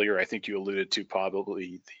selling earlier. I think you alluded to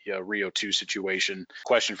probably the Rio 2 situation.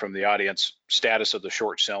 Question from the audience: status of the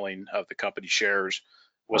short selling of the company shares.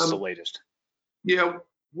 What's the latest? Yeah,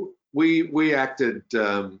 we acted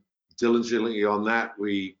diligently on that.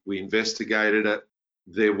 We investigated it.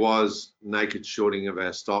 There was naked shorting of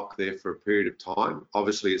our stock there for a period of time.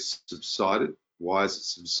 Obviously, it's subsided. Why has it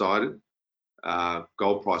subsided?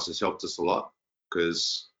 Gold price has helped us a lot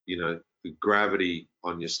because the gravity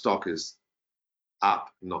on your stock is up,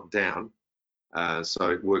 not down. So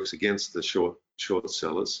it works against the short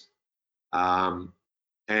sellers.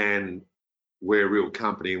 And we're a real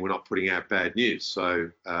company and we're not putting out bad news. So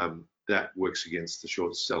that works against the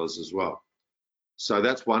short sellers as well. So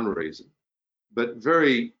that's one reason. But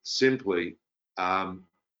very simply,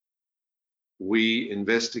 we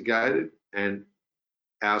investigated, and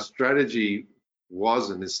our strategy was,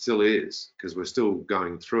 and it still is, because we're still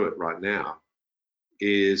going through it right now,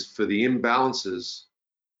 is for the imbalances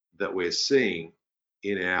that we're seeing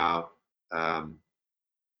in our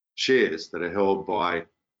shares that are held by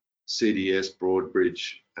CDS,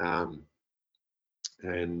 Broadbridge,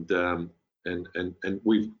 and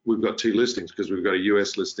we've got two listings because we've got a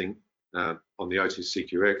US listing on the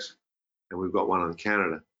OTCQX, and we've got one on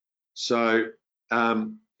Canada. So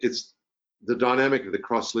it's the dynamic of the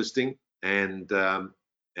cross listing and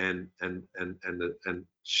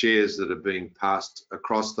shares that are being passed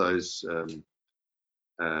across those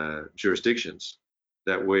jurisdictions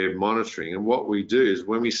that we're monitoring. And what we do is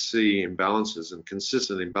when we see imbalances and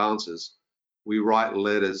consistent imbalances, we write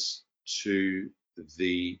letters to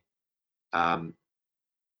the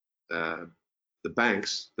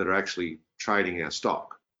banks that are actually trading our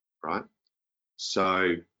stock, right?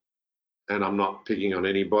 So, and I'm not picking on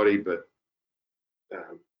anybody, but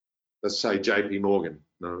let's say JP Morgan.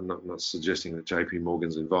 No, I'm not suggesting that JP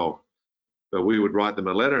Morgan's involved. But we would write them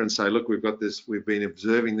a letter and say, look, we've got this, we've been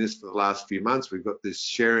observing this for the last few months. We've got this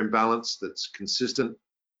share imbalance that's consistent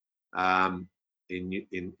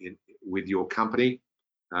with your company.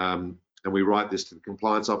 And we write this to the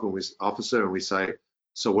compliance officer and we say,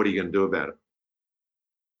 so what are you going to do about it?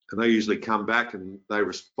 And they usually come back and they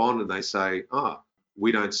respond and they say, oh,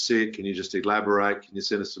 we don't see it. Can you just elaborate? Can you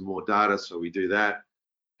send us some more data? So we do that.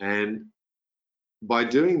 And by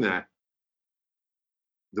doing that,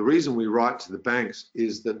 the reason we write to the banks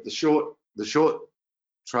is that the short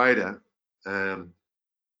trader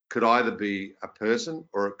could either be a person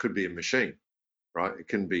or it could be a machine, right? It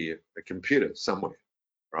can be a computer somewhere,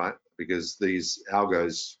 right? Because these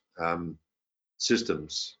algos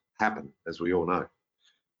systems happen, as we all know.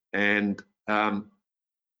 And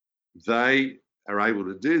they are able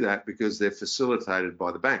to do that because they're facilitated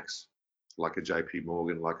by the banks, like a JP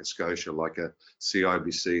Morgan, like a Scotia, like a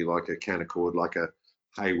CIBC, like a Canaccord, like a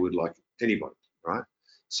Haywood, like anybody, right?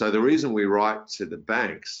 So the reason we write to the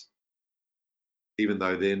banks, even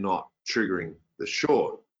though they're not triggering the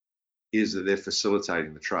short, is that they're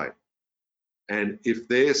facilitating the trade. And if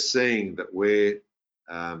they're seeing that we're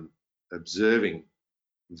observing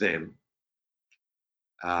them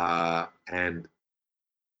and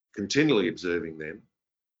continually observing them,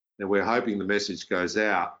 then we're hoping the message goes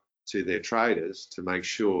out to their traders to make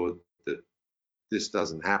sure that this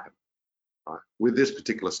doesn't happen. Right? With this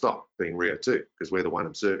particular stock being Rio 2, because we're the one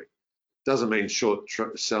observing. Doesn't mean short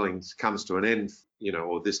selling comes to an end,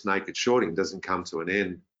 or this naked shorting doesn't come to an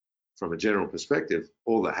end from a general perspective.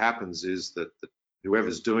 All that happens is that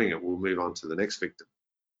whoever's doing it will move on to the next victim.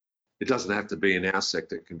 It doesn't have to be in our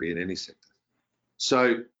sector, it can be in any sector.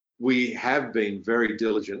 So we have been very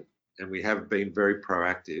diligent and we have been very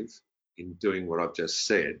proactive in doing what I've just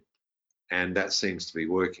said, and that seems to be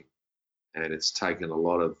working. And it's taken a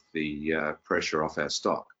lot of the pressure off our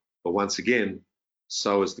stock. But once again,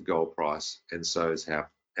 so is the gold price, and so is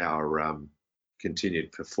our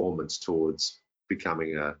continued performance towards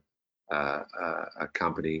becoming a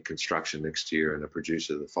company in construction next year and a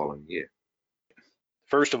producer the following year.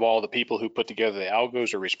 First of all, the people who put together the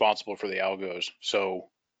algos are responsible for the algos. So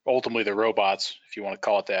ultimately the robots, if you want to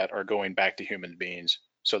call it that, are going back to human beings.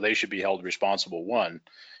 So they should be held responsible, one.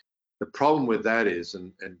 The problem with that is,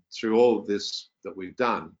 and through all of this that we've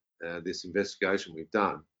done, this investigation we've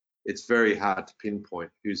done, it's very hard to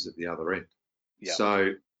pinpoint who's at the other end. Yeah.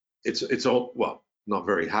 So it's all, well, not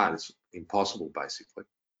very hard, it's impossible basically.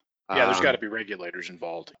 Yeah, there's got to be regulators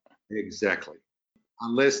involved. Exactly.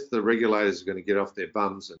 Unless the regulators are going to get off their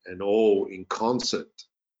bums and all in concert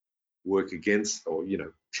work against, or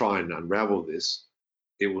try and unravel this,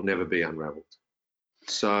 it will never be unraveled.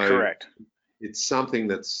 So Correct. It's something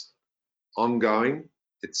that's ongoing.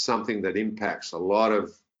 It's something that impacts a lot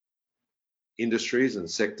of industries and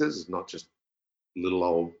sectors, not just little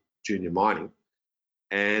old junior mining.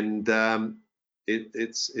 And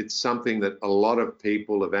it's something that a lot of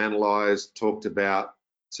people have analysed, talked about,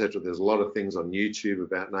 etc. There's a lot of things on YouTube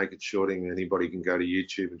about naked shorting. Anybody can go to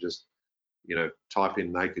YouTube and just type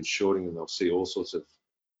in naked shorting, and they'll see all sorts of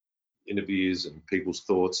interviews and people's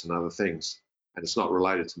thoughts and other things. And it's not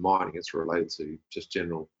related to mining; it's related to just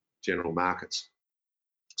general markets.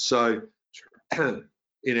 So,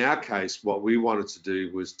 in our case, what we wanted to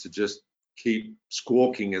do was to just keep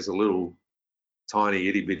squawking as a little tiny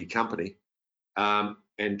itty bitty company,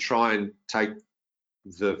 and try and take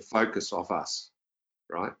the focus off us,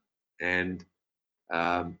 right? And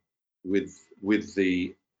with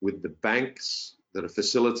the banks that are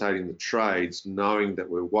facilitating the trades, knowing that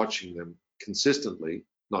we're watching them consistently,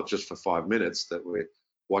 not just for 5 minutes, that we're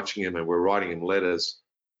watching them and we're writing them letters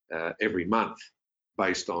every month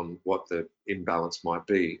based on what the imbalance might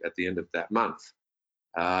be at the end of that month.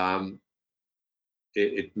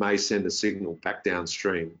 It may send a signal back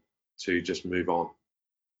downstream to just move on,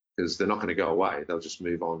 because they're not going to go away. They'll just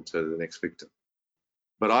move on to the next victim.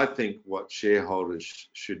 But I think what shareholders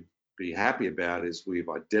should be happy about is we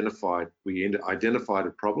identified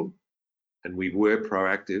a problem, and we were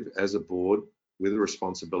proactive as a board with a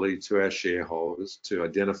responsibility to our shareholders to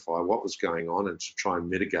identify what was going on and to try and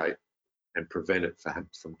mitigate and prevent it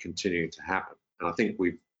from continuing to happen. And I think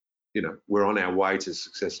we're on our way to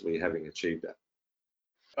successfully having achieved that.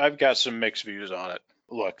 I've got some mixed views on it.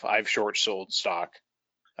 Look, I've short sold stock.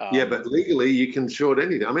 Yeah, but legally you can short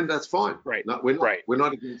anything. I mean, that's fine. Right. No, we're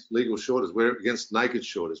not against legal shorters. We're against naked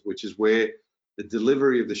shorters, which is where the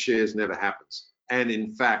delivery of the shares never happens. And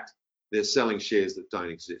in fact, they're selling shares that don't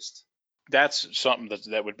exist. That's something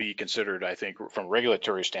that would be considered, I think, from a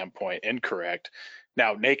regulatory standpoint, incorrect.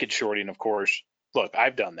 Now, naked shorting, of course, look,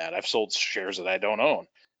 I've done that. I've sold shares that I don't own.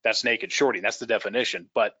 That's naked shorting. That's the definition.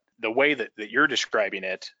 But the way that you're describing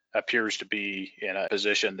it appears to be in a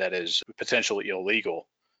position that is potentially illegal.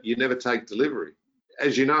 You never take delivery.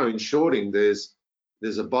 As you know, in shorting, there's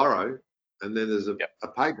a borrow and then there's a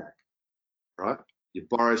payback, right? You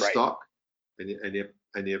borrow stock and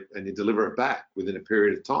you deliver it back within a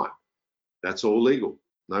period of time. That's all legal.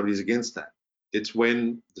 Nobody's against that. It's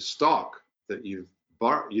when the stock that you've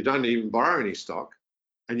borrowed, you don't even borrow any stock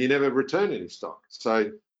and you never return any stock.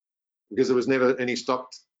 So because there was never any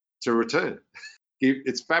stock to return,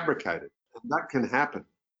 it's fabricated. And that can happen.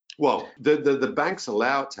 Well, the banks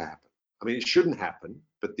allow it to happen. I mean, it shouldn't happen,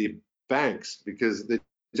 but the banks, because they're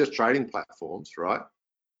just trading platforms, right?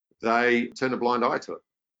 They turn a blind eye to it.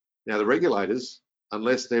 Now, the regulators,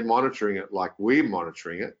 unless they're monitoring it like we're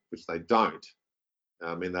monitoring it, which they don't,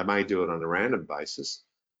 I mean, they may do it on a random basis.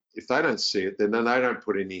 If they don't see it, then they don't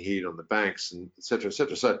put any heat on the banks, and et cetera, et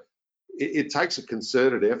cetera. So it takes a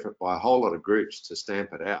concerted effort by a whole lot of groups to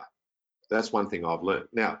stamp it out. That's one thing I've learned.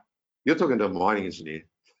 Now, you're talking to a mining engineer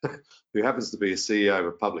who happens to be a CEO of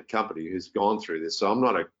a public company who's gone through this. So I'm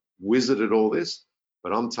not a wizard at all this,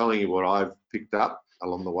 but I'm telling you what I've picked up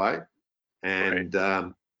along the way. And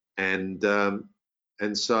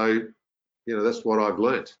and so, that's what I've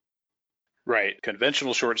learned. Right.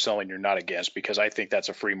 Conventional short selling you're not against, because I think that's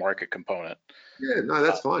a free market component. Yeah, no,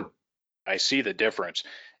 that's fine. I see the difference.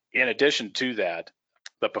 In addition to that,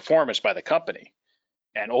 the performance by the company,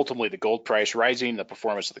 and ultimately the gold price rising, the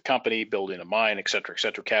performance of the company, building a mine, et cetera,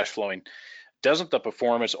 cash flowing. Doesn't the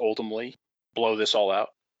performance ultimately blow this all out?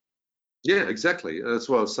 Yeah, exactly. That's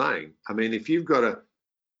what I was saying. I mean, if you've got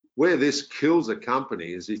where this kills a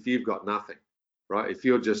company is if you've got nothing, right? If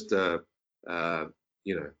you're just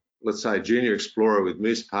let's say a junior explorer with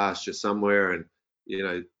moose pasture somewhere, and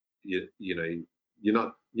you're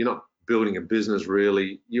not building a business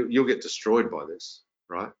really, you'll get destroyed by this,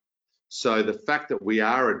 right? So the fact that we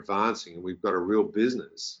are advancing and we've got a real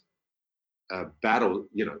business battle,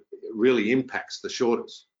 really impacts the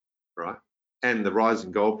shorters, right? And the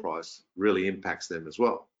rising gold price really impacts them as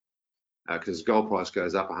well. because gold price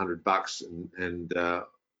goes up $100 and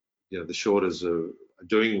you know, the shorters are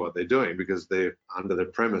doing what they're doing because they're under the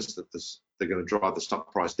premise that they're going to drive the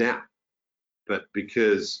stock price down. But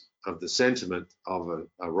because of the sentiment of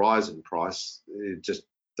a rise in price, it just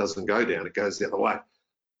doesn't go down. It goes the other way,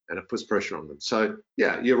 and it puts pressure on them. So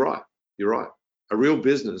yeah, you're right. You're right. A real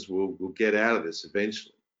business will get out of this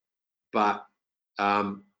eventually, but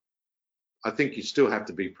I think you still have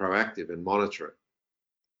to be proactive and monitor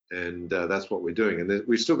it, and that's what we're doing. And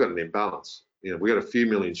we've still got an imbalance. You know, we've got a few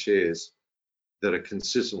million shares that are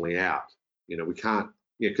consistently out. You know, we can't,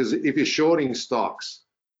 you know, because if you're shorting stocks,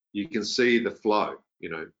 you can see the flow, you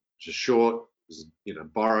know, just short, you know,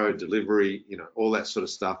 borrow, delivery, you know, all that sort of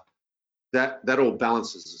stuff. That all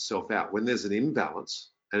balances itself out. When there's an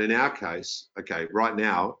imbalance, and in our case, okay, right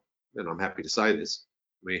now, and I'm happy to say this,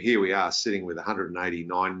 I mean, here we are sitting with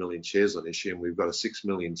 189 million shares on issue, and we've got a 6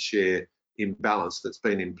 million share imbalance that's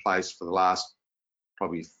been in place for the last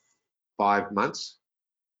probably 5 months.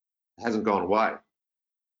 It hasn't gone away.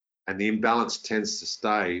 And the imbalance tends to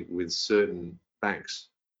stay with certain banks.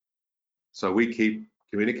 So we keep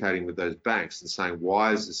communicating with those banks and saying,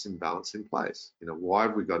 why is this imbalance in place? You know, why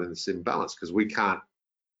have we got in this imbalance? Because we can't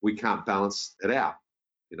balance it out,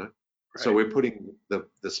 you know. Right. So we're putting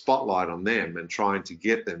the spotlight on them and trying to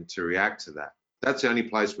get them to react to that. That's the only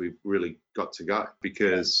place we've really got to go,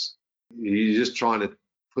 because you're just trying to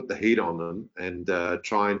put the heat on them and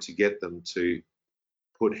trying to get them to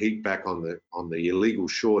put heat back on the illegal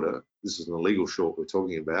shorter. This is an illegal short we're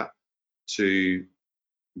talking about, to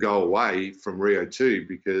go away from Rio 2,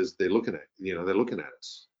 because they're looking at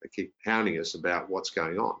us. They keep hounding us about what's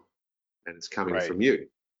going on, and it's coming from you,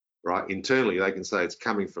 right? Internally, they can say it's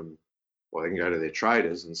coming from, well, they can go to their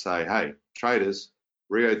traders and say, hey, traders,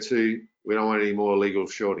 Rio 2, we don't want any more illegal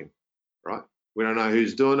shorting, right? We don't know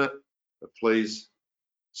who's doing it, but please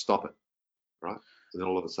stop it, right? And then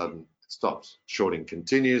all of a sudden it stops. Shorting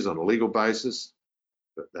continues on a legal basis,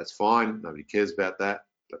 but that's fine. Nobody cares about that.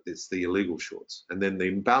 But it's the illegal shorts. And then the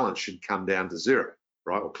imbalance should come down to zero,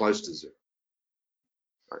 right? Or close to zero.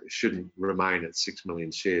 Right? It shouldn't remain at 6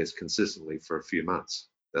 million shares consistently for a few months.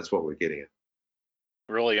 That's what we're getting at.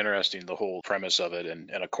 Really interesting, the whole premise of it. And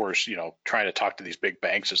of course, you know, trying to talk to these big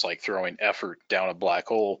banks is like throwing effort down a black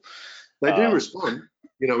hole. They do respond.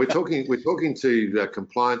 You know, we're talking to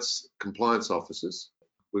compliance officers.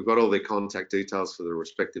 We've got all their contact details for the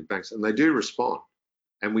respective banks, and they do respond.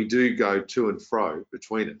 And we do go to and fro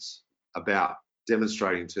between us about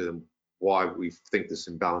demonstrating to them why we think this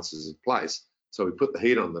imbalance is in place. So we put the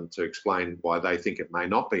heat on them to explain why they think it may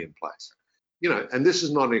not be in place. You know, and this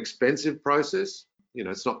is not an expensive process. You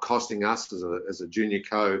know, it's not costing us as a junior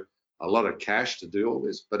co a lot of cash to do all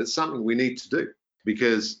this, but it's something we need to do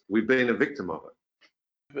because we've been a victim of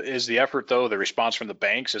it. Is the effort, though, the response from the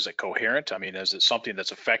banks, is it coherent? I mean, is it something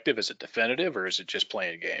that's effective? Is it definitive, or is it just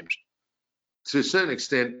playing games? To a certain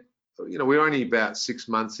extent, you know, we're only about 6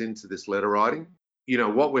 months into this letter writing. You know,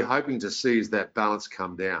 what we're hoping to see is that balance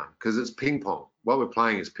come down, because it's ping pong. What we're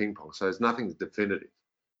playing is ping pong, so there's nothing definitive.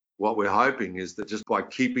 What we're hoping is that just by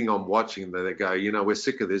keeping on watching them, they go, you know, we're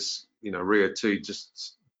sick of this, you know, Rio 2,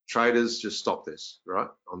 just traders, just stop this, right,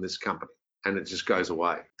 on this company. And it just goes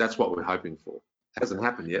away. That's what we're hoping for. It hasn't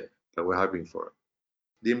happened yet, but we're hoping for it.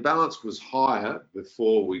 The imbalance was higher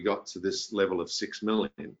before we got to this level of 6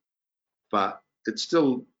 million. But it's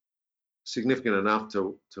still significant enough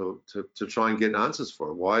to try and get answers for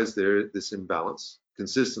it. Why is there this imbalance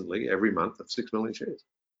consistently every month of 6 million shares?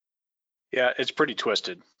 Yeah, it's pretty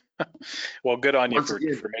twisted. Well, good on you for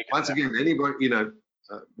making once that. Again, anybody, you know,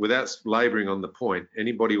 without laboring on the point,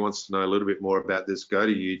 anybody wants to know a little bit more about this, go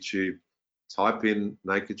to YouTube, type in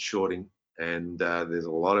naked shorting, and there's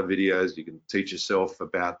a lot of videos. You can teach yourself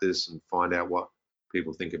about this and find out what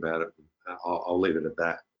people think about it. I'll leave it at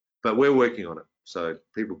that. But we're working on it, so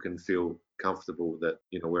people can feel comfortable that,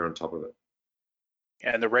 you know, we're on top of it.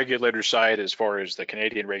 And the regulator side, as far as the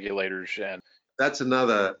Canadian regulators, and that's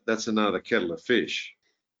another kettle of fish.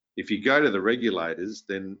 If you go to the regulators,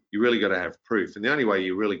 then you really got to have proof, and the only way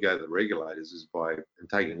you really go to the regulators is by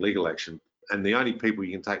taking legal action. And the only people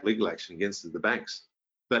you can take legal action against are the banks.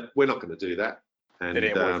 But we're not going to do that. And it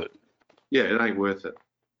ain't worth it. Yeah, it ain't worth it.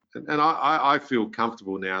 And I feel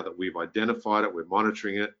comfortable now that we've identified it, we're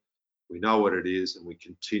monitoring it. We know what it is, and we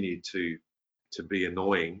continue to be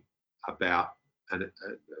annoying about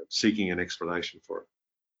seeking an explanation for it.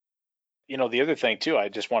 You know, the other thing too, I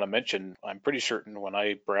just want to mention, I'm pretty certain when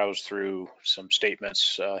I browsed through some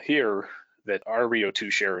statements here that our Rio 2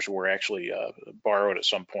 shares were actually borrowed at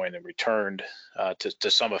some point and returned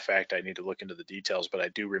to some effect. I need to look into the details, but I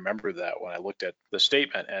do remember that when I looked at the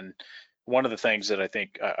statement. And one of the things that I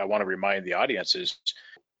think I want to remind the audience is,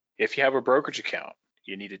 if you have a brokerage account,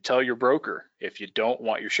 you need to tell your broker if you don't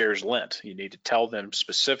want your shares lent. You need to tell them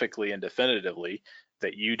specifically and definitively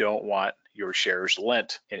that you don't want your shares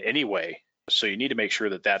lent in any way. So you need to make sure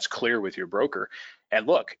that that's clear with your broker. And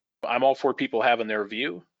look, I'm all for people having their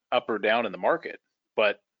view up or down in the market,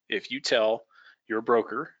 but if you tell your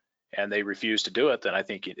broker and they refuse to do it, then I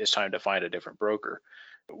think it's time to find a different broker.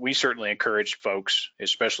 We certainly encourage folks,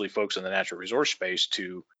 especially folks in the natural resource space,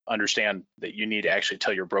 to understand that you need to actually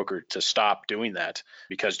tell your broker to stop doing that,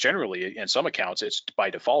 because generally in some accounts it's by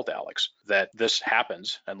default, Alex, that this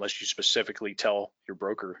happens unless you specifically tell your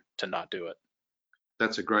broker to not do it.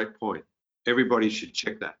 That's a great point. Everybody should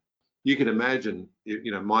check that. You can imagine,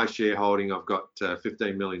 my shareholding, I've got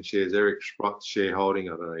 15 million shares. Eric Sprott's shareholding,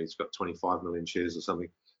 I don't know, he's got 25 million shares or something.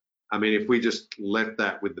 I mean, if we just left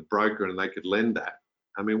that with the broker and they could lend that,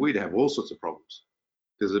 I mean, we'd have all sorts of problems,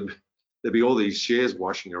 because there'd be all these shares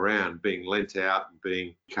washing around, being lent out and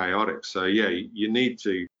being chaotic. So yeah, you need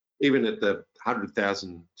to, even at the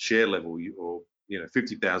 100,000 share level or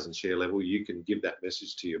 50,000 share level, you can give that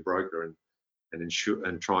message to your broker and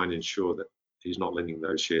try and ensure that he's not lending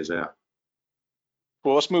those shares out.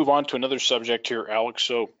 Well, let's move on to another subject here, Alex.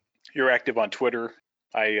 So you're active on Twitter.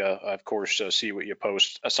 I, of course, see what you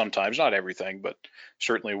post sometimes, not everything, but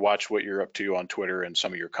certainly watch what you're up to on Twitter and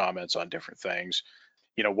some of your comments on different things.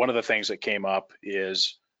 One of the things that came up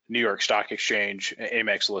is New York Stock Exchange,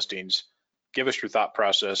 Amex listings. Give us your thought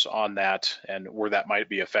process on that and where that might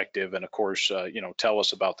be effective. And of course, tell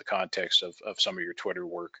us about the context of some of your Twitter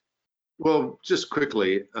work. Well, just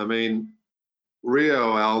quickly, I mean,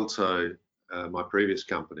 Rio Alto, my previous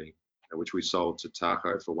company, which we sold to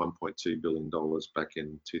Tahoe for $1.2 billion back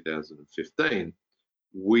in 2015,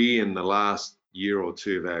 we, in the last year or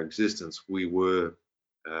two of our existence, we were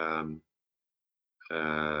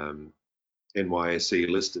NYSE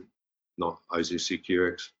listed, not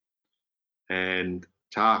OTCQX, and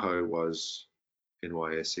Tahoe was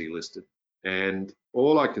NYSE listed. And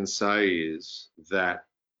all I can say is that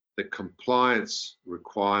the compliance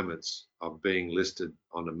requirements of being listed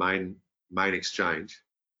on the main exchange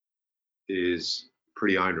is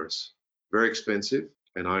pretty onerous, very expensive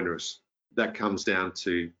and onerous. That comes down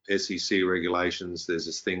to SEC regulations. There's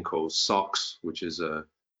this thing called SOX, which is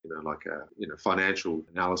financial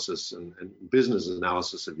analysis and business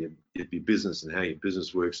analysis of your business and how your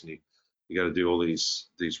business works, and you got to do all these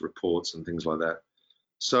reports and things like that.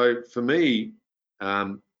 So for me,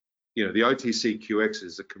 the OTCQX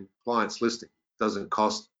is a compliance listing. It doesn't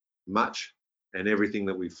cost much, and everything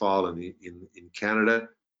that we file in Canada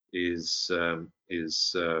is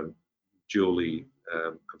duly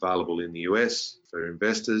available in the US for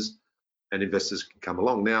investors, and investors can come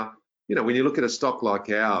along. Now, when you look at a stock like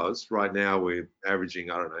ours, right now we're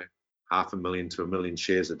averaging, I don't know, 500,000 to 1 million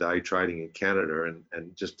shares a day trading in Canada,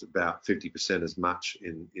 and just about 50% as much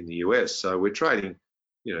in the US. So we're trading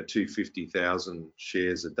 250,000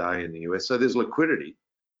 shares a day in the US. So there's liquidity,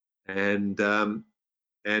 and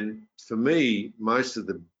for me, most of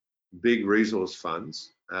the big resource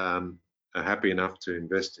funds are happy enough to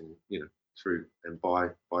invest in through and buy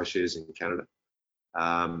shares in Canada.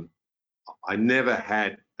 I never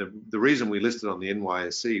had the reason we listed on the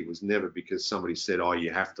NYSE was never because somebody said, oh,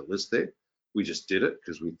 you have to list there. We just did it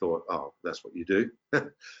because we thought, oh, that's what you do.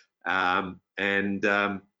 And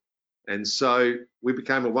so we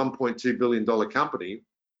became a $1.2 billion company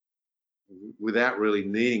without really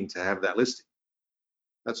needing to have that listing.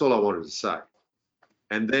 That's all I wanted to say.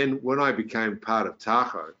 And then when I became part of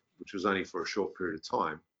Tahoe, which was only for a short period of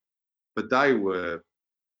time, but they were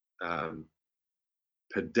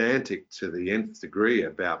pedantic to the nth degree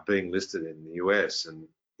about being listed in the US, and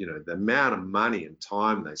the amount of money and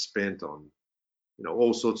time they spent on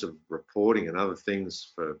all sorts of reporting and other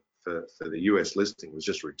things for the US listing was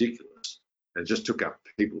just ridiculous, and just took up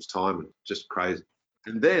people's time, and just crazy.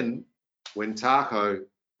 And then when Tahoe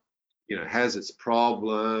has its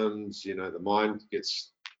problems, the mine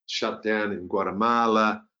gets shut down in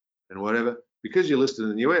Guatemala and whatever, because you're listed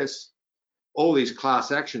in the US, all these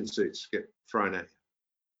class action suits get thrown at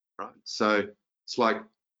you, right? So it's like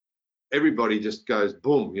everybody just goes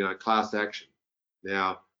boom, class action.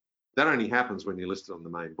 Now that only happens when you're listed on the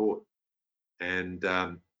main board, and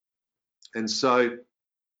so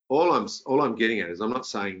all I'm getting at is, I'm not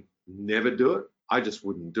saying never do it. I just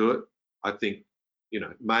wouldn't do it. I think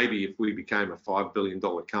maybe if we became a $5 billion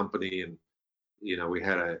company and we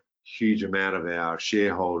had a huge amount of our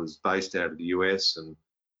shareholders based out of the US, and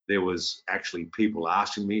there was actually people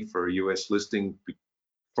asking me for a US listing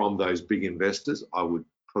from those big investors, I would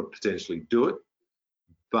potentially do it,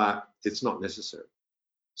 but it's not necessary.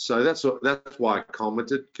 So that's why I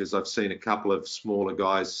commented, because I've seen a couple of smaller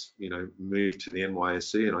guys, move to the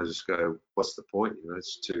NYSE, and I just go, what's the point?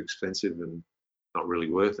 It's too expensive and not really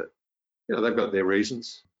worth it. They've got their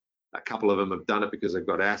reasons. A couple of them have done it because they've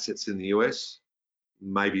got assets in the US.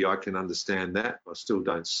 Maybe I can understand that. I still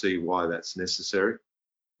don't see why that's necessary,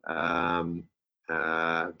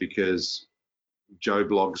 because Joe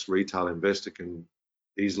Blogg's retail investor can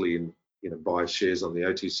easily, buy shares on the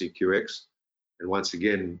OTCQX. And once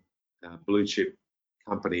again, blue chip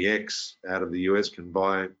company X out of the US can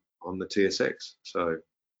buy on the TSX. So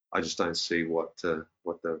I just don't see what the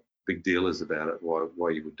big deal is about it. Why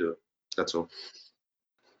you would do it? That's all.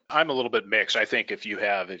 I'm a little bit mixed. I think if you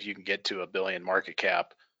can get to $1 billion market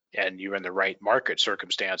cap and you're in the right market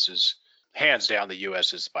circumstances, hands down, the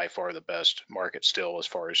US is by far the best market still as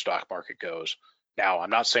far as stock market goes. Now, I'm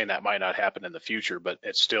not saying that might not happen in the future, but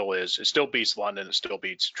it still is. It still beats London. It still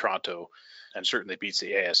beats Toronto, and certainly beats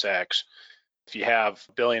the ASX. If you have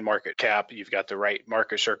 $1 billion market cap, you've got the right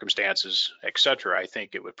market circumstances, et cetera, I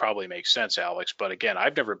think it would probably make sense, Alex. But again,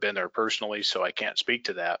 I've never been there personally, so I can't speak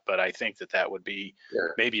to that. But I think that would be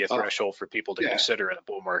maybe a threshold for people to consider in a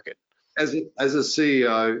bull market. As a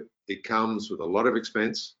CEO, it comes with a lot of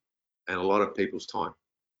expense and a lot of people's time.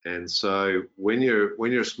 And so when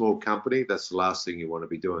you're a small company, that's the last thing you want to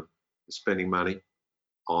be doing, is spending money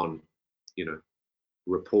on,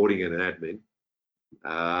 reporting and admin.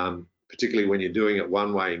 Particularly when you're doing it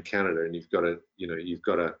one way in Canada and you've got to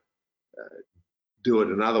do it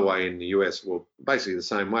another way in the US. Well, basically the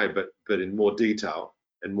same way, but in more detail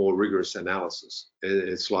and more rigorous analysis.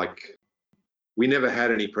 It's like we never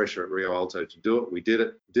had any pressure at Rio Alto to do it. We did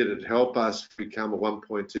it. Did it help us become a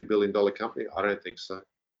 $1.2 billion company? I don't think so.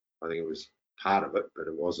 I think it was part of it, but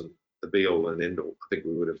it wasn't the be all and end all. I think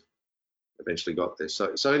we would have eventually got there.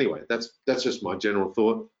 So anyway, that's just my general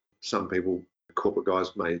thought. Some people, corporate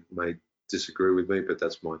guys, may disagree with me, but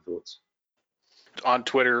that's my thoughts. On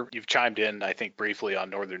Twitter, you've chimed in, I think, briefly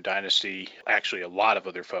on Northern Dynasty. Actually, a lot of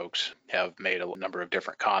other folks have made a number of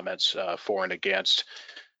different comments for and against.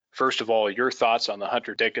 First of all, your thoughts on the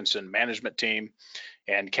Hunter Dickinson management team,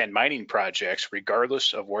 and can mining projects,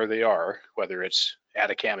 regardless of where they are, whether it's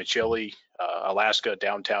Atacama, Chile, Alaska,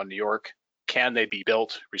 downtown New York, can they be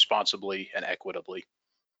built responsibly and equitably?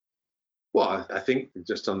 Well, I think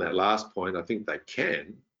just on that last point, I think they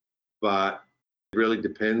can, but it really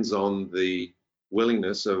depends on the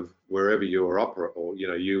willingness of wherever you're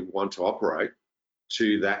you want to operate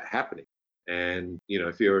to that happening. And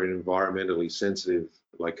if you're in an environmentally sensitive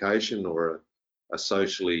location or a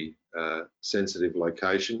socially sensitive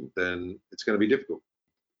location, then it's going to be difficult.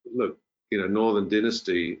 Look, Northern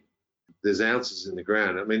Dynasty, there's ounces in the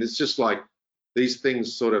ground. I mean, it's just like these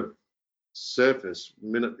things sort of surface. The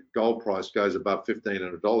minute the gold price goes above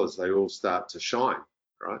 $1,500, they all start to shine,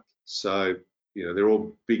 right? So, they're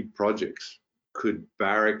all big projects. Could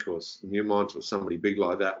Barrick or Newmont or somebody big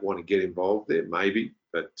like that want to get involved there? Maybe,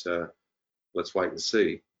 but let's wait and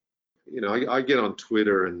see. I get on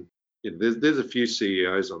Twitter, and there's a few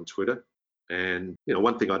CEOs on Twitter, and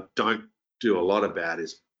one thing I don't do a lot about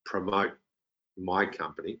is promote my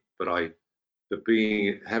company, but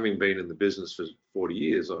having been in the business for 40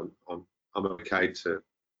 years, I'm okay to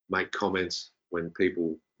make comments when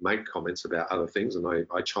people make comments about other things, and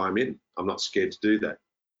I chime in. I'm not scared to do that.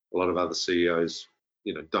 A lot of other CEOs,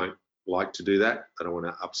 don't like to do that. They don't want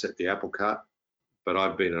to upset the apple cart. But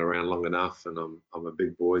I've been around long enough, and I'm a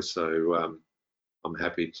big boy, so I'm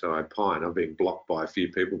happy to opine. I've been blocked by a few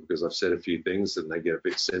people because I've said a few things and they get a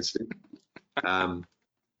bit sensitive.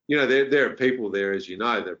 There are people there, as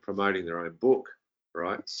they're promoting their own book,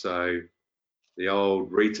 right? So the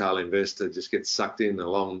old retail investor just gets sucked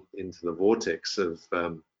along into the vortex of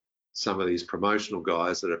some of these promotional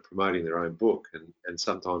guys that are promoting their own book, and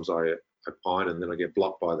sometimes I opine and then I get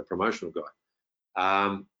blocked by the promotional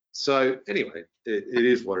guy. So anyway, it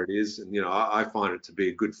is what it is, and I find it to be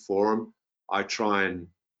a good forum. I try and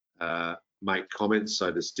make comments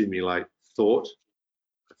to stimulate thought.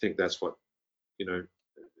 I think that's what the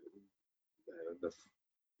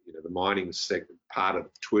mining sector part of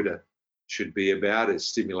Twitter should be about, is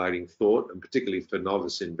stimulating thought, and particularly for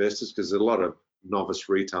novice investors, because there's a lot of novice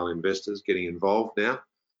retail investors getting involved now,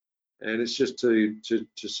 and it's just to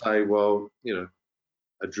say, well,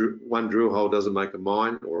 one drill hole doesn't make a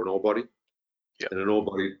mine or an ore body, and an ore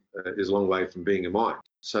body is a long way from being a mine.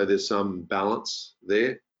 So there's some balance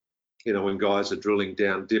there. When guys are drilling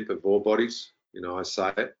down dip of ore bodies, I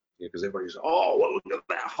say it because everybody's, oh, well, look at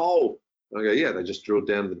that hole. And I go, yeah, they just drilled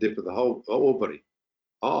down the dip of the whole ore body.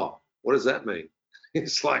 Oh, what does that mean?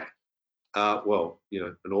 It's like, well,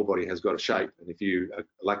 an ore body has got a shape, and if you are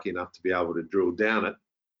lucky enough to be able to drill down it,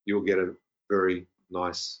 you'll get a very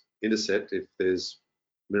nice intercept if there's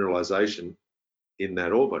mineralization in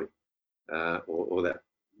that ore body or that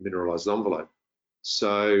mineralized envelope.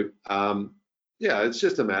 So yeah, it's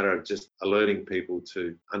just a matter of just alerting people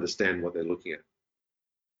to understand what they're looking at.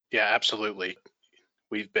 Yeah, absolutely.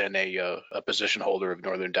 We've been a position holder of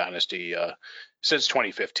Northern Dynasty since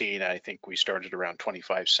 2015. I think we started around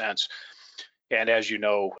 25 cents. And as you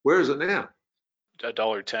know, where is it now?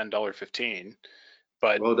 $1.10, $1.15.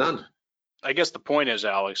 But well done. I guess the point is,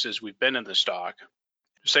 Alex, is we've been in the stock.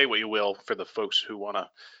 Say what you will for the folks who want to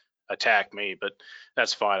attack me, but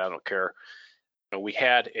that's fine. I don't care. We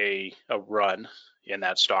had a run in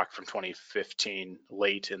that stock from 2015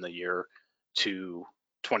 late in the year to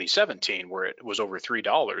 2017 where it was over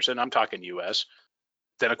 $3, and I'm talking US.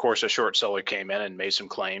 Then of course a short seller came in and made some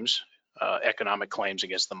claims, economic claims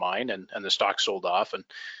against the mine, and the stock sold off. And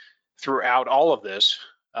throughout all of this,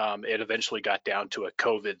 it eventually got down to a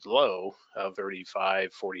COVID low of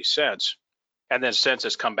 35, 40 cents. And then since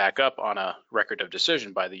it's come back up on a record of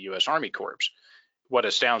decision by the US Army Corps. What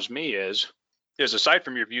astounds me is aside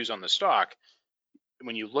from your views on the stock,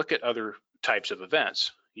 when you look at other types of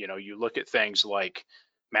events, you look at things like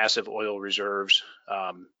massive oil reserves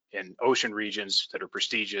in ocean regions that are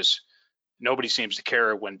prestigious. Nobody seems to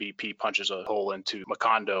care when BP punches a hole into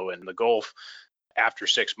Macondo in the Gulf. After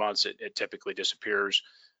 6 months, it typically disappears.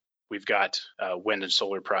 We've got wind and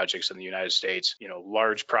solar projects in the United States,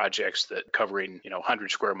 large projects that covering, 100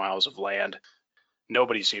 square miles of land.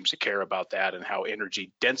 Nobody seems to care about that and how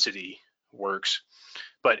energy density works.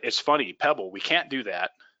 But it's funny, Pebble, we can't do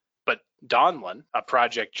that. But Donlin, a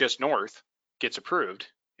project just north, gets approved.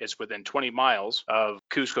 It's within 20 miles of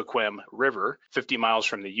Kuskokwim River, 50 miles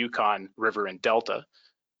from the Yukon River and Delta.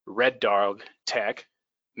 Red Dog Tech,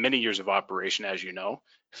 many years of operation, as you know,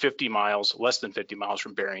 50 miles, less than 50 miles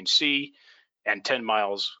from Bering Sea, and 10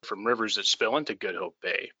 miles from rivers that spill into Good Hope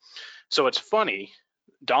Bay. So it's funny,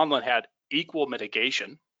 Donlin had equal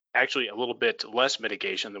mitigation, actually a little bit less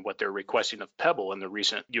mitigation than what they're requesting of Pebble in the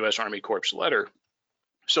recent U.S. Army Corps letter.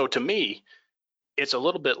 So to me, it's a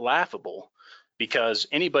little bit laughable because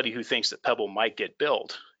anybody who thinks that Pebble might get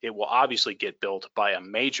built, it will obviously get built by a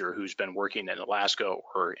major who's been working in Alaska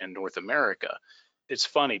or in North America. It's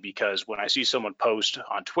funny because when I see someone post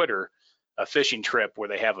on Twitter a fishing trip where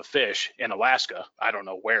they have a fish in Alaska, I don't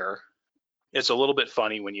know where, it's a little bit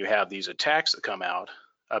funny when you have these attacks that come out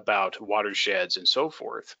about watersheds and so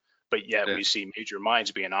forth, but yet we see major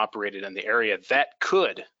mines being operated in the area that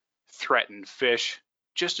could threaten fish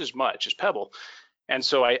just as much as Pebble. And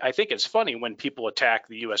so I think it's funny when people attack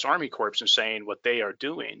the U.S. Army Corps and saying what they are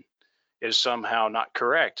doing is somehow not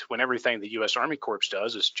correct, when everything the U.S. Army Corps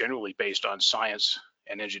does is generally based on science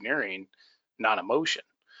and engineering, not emotion.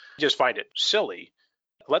 I just find it silly.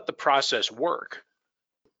 Let the process work.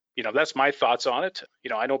 That's my thoughts on it.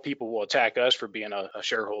 I know people will attack us for being a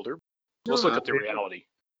shareholder. Let's look at the reality.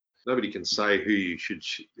 Nobody can say who you should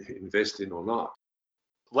invest in or not.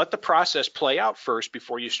 Let the process play out first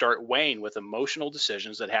before you start weighing with emotional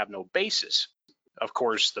decisions that have no basis. Of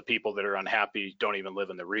course, the people that are unhappy don't even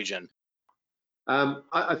live in the region.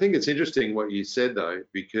 I think it's interesting what you said, though,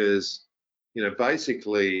 because,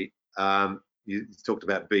 basically, you talked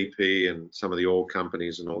about BP and some of the oil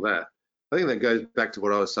companies and all that. I think that goes back to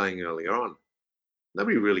what I was saying earlier on.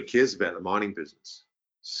 Nobody really cares about the mining business.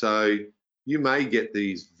 So you may get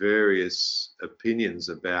these various opinions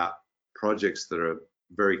about projects that are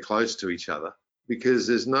very close to each other because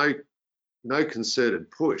there's no concerted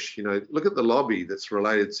push. Look at the lobby that's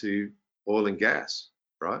related to oil and gas,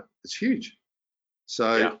 right? It's huge.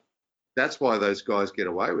 So that's why those guys get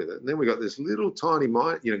away with it. And then we got this little tiny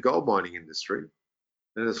gold mining industry,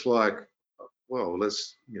 and it's like, well,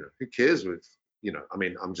 let's, who cares with,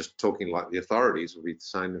 I'm just talking like the authorities will be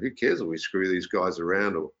saying, who cares if we screw these guys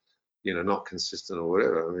around or, not consistent or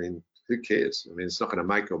whatever. I mean, who cares? I mean, it's not going to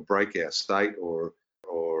make or break our state or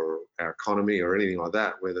our economy or anything like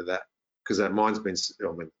that, because that mine's been,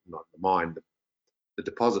 not the mine, but the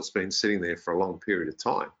deposit's been sitting there for a long period of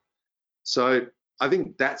time. So I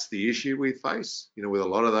think that's the issue we face, with a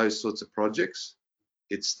lot of those sorts of projects.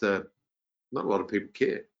 It's not a lot of people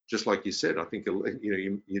care. Just like you said, I think,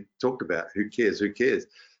 you talked about who cares.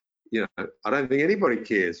 I don't think anybody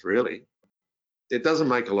cares, really. It doesn't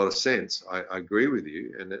make a lot of sense. I agree with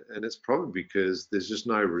you. And it's probably because there's just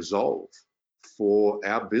no resolve for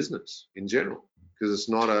our business in general, because it's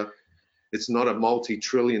not a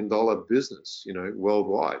multi-trillion-dollar business,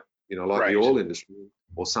 worldwide, like the oil industry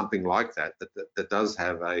or something like that does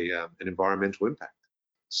have an environmental impact.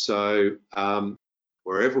 So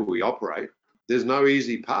wherever we operate, there's no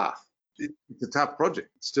easy path. It's a tough project.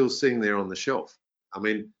 It's still sitting there on the shelf. I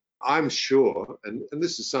mean, I'm sure, and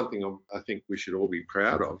this is something I think we should all be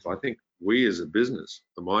proud of. I think we as a business,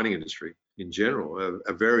 the mining industry in general,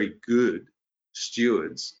 are very good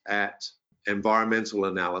stewards at environmental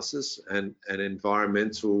analysis and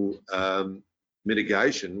environmental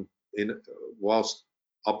mitigation whilst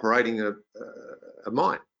operating a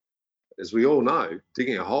mine. As we all know,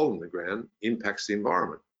 digging a hole in the ground impacts the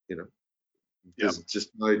environment. There's just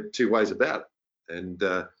no two ways about it. And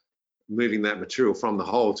moving that material from the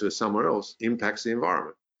hole to somewhere else impacts the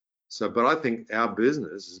environment. But I think our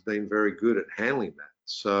business has been very good at handling that.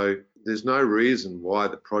 So there's no reason why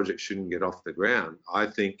the project shouldn't get off the ground. I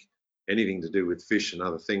think anything to do with fish and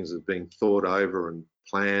other things has been thought over and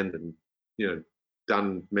planned and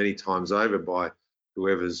done many times over by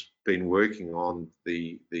whoever's been working on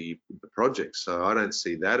the project. So I don't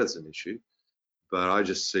see that as an issue, but I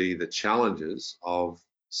just see the challenges of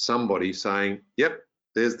somebody saying, yep,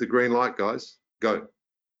 there's the green light, guys, go.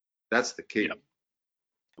 That's the key. Yep.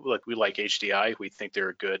 Look, we like HDI. We think they're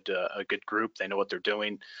a good group. They know what they're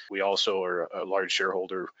doing. We also are a large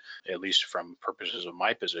shareholder, at least from purposes of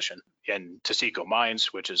my position, in Taseko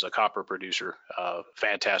Mines, which is a copper producer.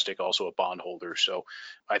 Fantastic, also a bondholder. So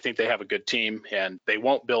I think they have a good team, and they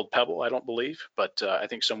won't build Pebble, I don't believe, but I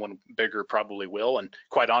think someone bigger probably will. And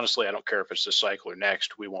quite honestly, I don't care if it's this cycle or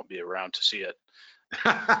next. We won't be around to see it.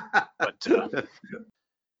 But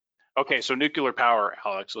okay, so nuclear power,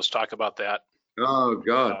 Alex. Let's talk about that. Oh,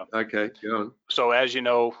 God. Okay, go on. So as you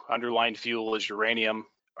know, underlying fuel is uranium.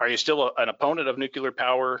 Are you still an opponent of nuclear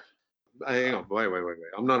power? Hang on, wait.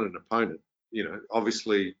 I'm not an opponent.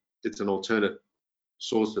 Obviously, it's an alternate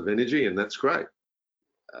source of energy, and that's great.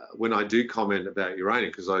 When I do comment about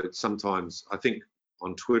uranium, because I think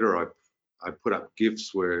on Twitter, I put up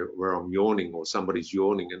GIFs where I'm yawning or somebody's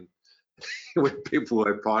yawning, and when people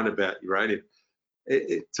opine about uranium,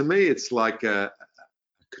 to me, it's like a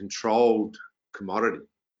controlled commodity,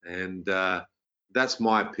 and that's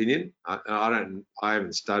my opinion. I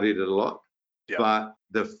haven't studied it a lot, but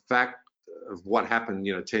the fact of what happened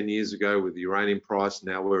 10 years ago with the uranium price,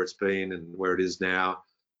 now where it's been and where it is now,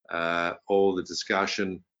 all the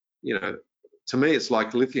discussion, to me it's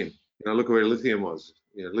like lithium. Look where lithium was.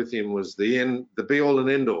 Lithium was the be all and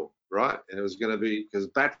end all, right? And it was going to be, because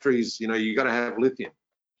batteries, you got to have lithium.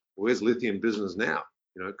 Where's lithium business now?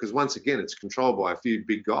 Because once again, it's controlled by a few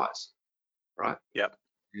big guys, right? Yep.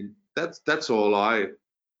 And that's all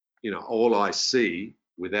I see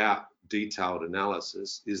without detailed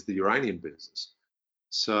analysis is the uranium business.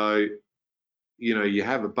 So, you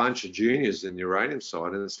have a bunch of juniors in the uranium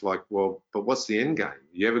side, and it's like, well, but what's the end game? Are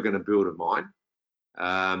you ever going to build a mine?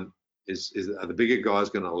 Are the bigger guys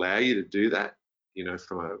going to allow you to do that?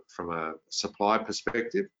 From a supply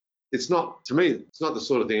perspective, to me, it's not the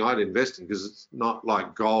sort of thing I'd invest in, because it's not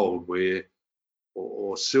like gold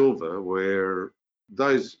or silver, where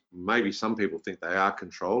those, maybe some people think they are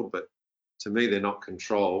controlled, but to me they're not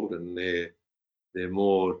controlled, and they're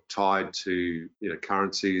more tied to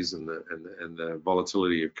currencies and the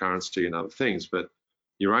volatility of currency and other things. But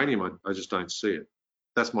uranium, I just don't see it.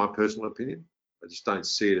 That's my personal opinion. I just don't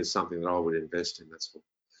see it as something that I would invest in. That's all.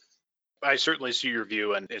 I certainly see your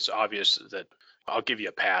view, and it's obvious that I'll give you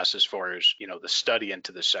a pass as far as the study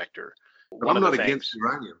into the sector. But I'm not against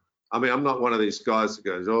uranium. I mean, I'm not one of these guys that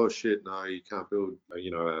goes, oh shit, no, you can't build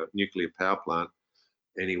a nuclear power plant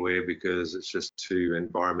anywhere because it's just too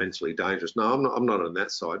environmentally dangerous. No, I'm not on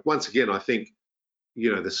that side. Once again, I think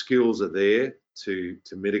the skills are there to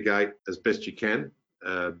mitigate as best you can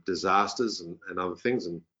disasters and other things,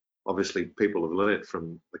 and obviously people have learnt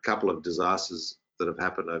from a couple of disasters that have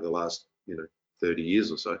happened over the last 30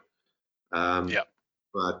 years or so.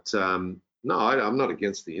 But no, I'm not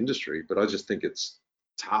against the industry, but I just think it's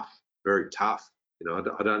tough, very tough.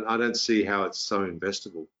 I don't see how it's so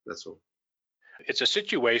investable. That's all. It's a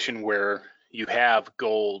situation where you have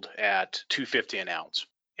gold at $2.50 an ounce,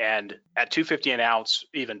 and at $2.50 an ounce,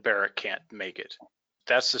 even Barrick can't make it.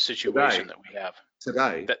 That's the situation that we have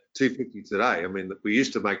today. $2.50 today. I mean, we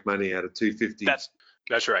used to make money out of $2.50.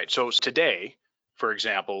 That's right. So today, for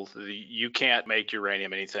example, you can't make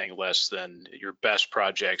uranium anything less than your best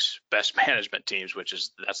projects, best management teams,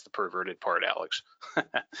 that's the perverted part, Alex,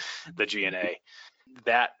 the G&A.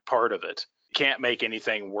 That part of it can't make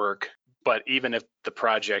anything work. But even if the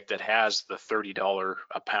project that has the $30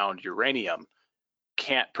 a pound uranium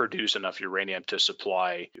can't produce enough uranium to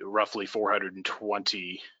supply roughly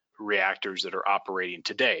 420 reactors that are operating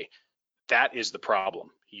today, that is the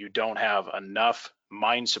problem. You don't have enough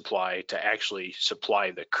mine supply to actually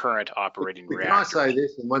supply the current operating reactors. Can I say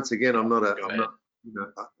this? And once again,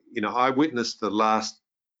 I witnessed the last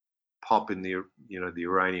pop in the the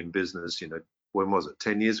uranium business, when was it?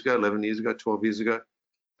 10 years ago, 11 years ago, 12 years ago?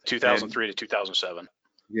 2003 to 2007.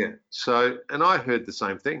 Yeah. So, and I heard the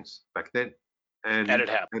same things back then. And it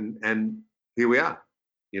happened. And here we are,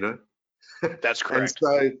 you know. That's correct.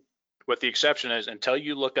 And so, what the exception is, until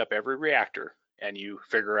you look up every reactor and you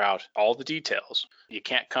figure out all the details, you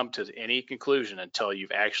can't come to any conclusion until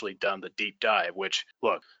you've actually done the deep dive, which,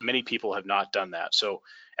 look, many people have not done that. So,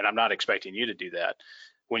 and I'm not expecting you to do that.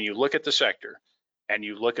 When you look at the sector and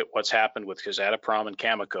you look at what's happened with Kazatomprom and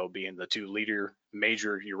Cameco being the two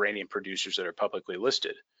major uranium producers that are publicly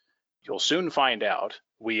listed, you'll soon find out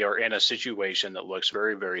we are in a situation that looks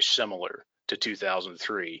very, very similar to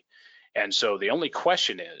 2003. And so the only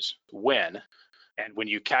question is when. And when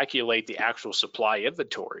you calculate the actual supply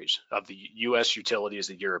inventories of the U.S. utilities,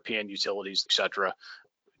 the European utilities, et cetera,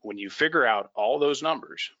 when you figure out all those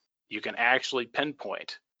numbers, you can actually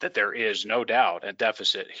pinpoint that there is no doubt a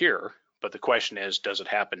deficit here. But the question is, does it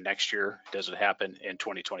happen next year? Does it happen in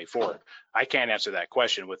 2024? I can't answer that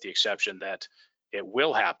question, with the exception that it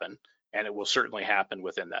will happen, and it will certainly happen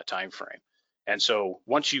within that time frame. And so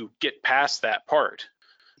once you get past that part,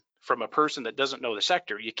 from a person that doesn't know the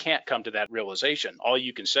sector, you can't come to that realization. All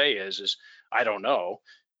you can say is I don't know,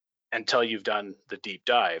 until you've done the deep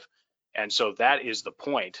dive. And so that is the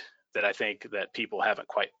point that I think that people haven't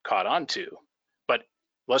quite caught on to. But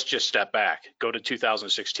let's just step back. Go to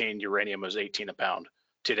 2016, uranium was 18 a pound.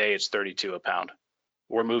 Today it's 32 a pound.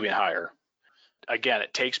 We're moving higher. Again,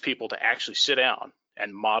 it takes people to actually sit down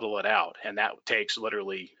and model it out. And that takes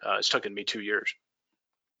literally, it's taken me 2 years.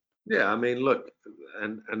 Yeah, I mean, look,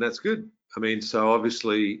 and that's good. I mean, so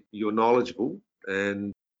obviously you're knowledgeable,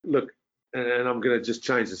 and look, and I'm going to just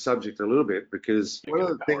change the subject a little bit, because one of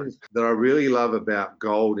the things that I really love about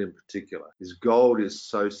gold in particular is gold is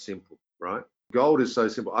so simple, right? Gold is so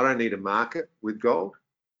simple. I don't need a market with gold,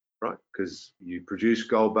 right? Because you produce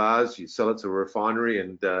gold bars, you sell it to a refinery,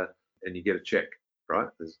 and you get a check, right?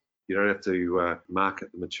 You don't have to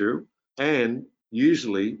market the material, and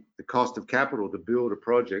usually the cost of capital to build a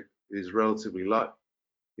project is relatively low.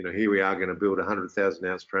 You know, here we are going to build a 100,000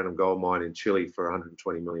 ounce per annum gold mine in Chile for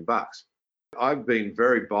 120 million bucks. I've been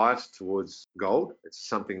very biased towards gold. It's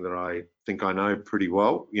something that I think I know pretty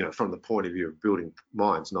well, you know, from the point of view of building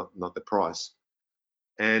mines, not the price.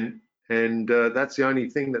 And that's the only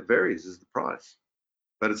thing that varies, is the price.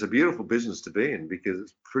 But it's a beautiful business to be in, because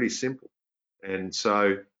it's pretty simple. And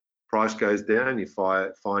so price goes down, you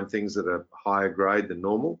find things that are higher grade than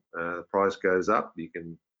normal. The price goes up,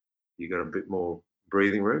 you got a bit more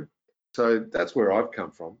breathing room. So that's where I've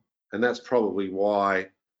come from, and that's probably why,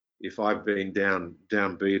 if I've been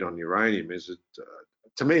downbeat on uranium, is it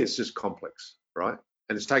to me it's just complex, right?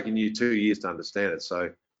 And it's taken you 2 years to understand it, so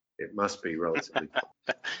it must be relatively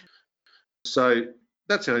complex. So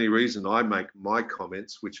that's the only reason I make my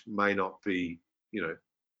comments, which may not be, you know,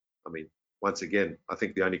 I mean, once again, I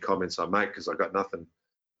think the only comments I make, because I've got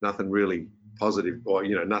nothing really positive, or,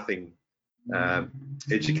 you know, nothing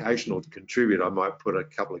educational to contribute. I might put a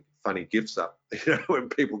couple of funny GIFs up, you know, when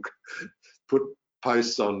people put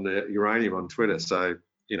posts on uranium on Twitter. So,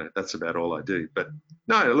 you know, that's about all I do. But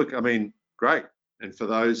no, look, I mean, great. And for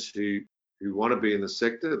those who want to be in the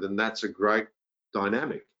sector, then that's a great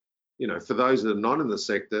dynamic. You know, for those that are not in the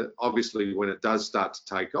sector, obviously when it does start to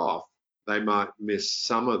take off, they might miss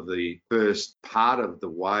some of the first part of the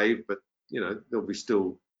wave, but, you know, there'll be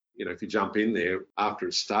still, you know, if you jump in there after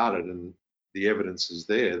it started and the evidence is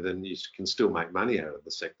there, then you can still make money out of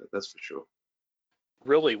the sector, that's for sure.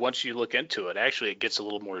 Really, once you look into it, actually it gets a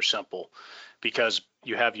little more simple, because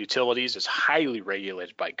you have utilities. It's highly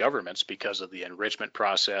regulated by governments because of the enrichment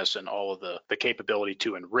process and all of the capability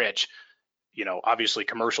to enrich. You know, obviously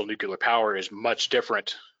commercial nuclear power is much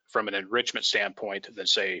different from an enrichment standpoint than,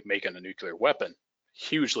 say, making a nuclear weapon.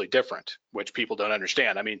 Hugely different, which people don't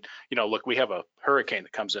understand. I mean, you know, look, we have a hurricane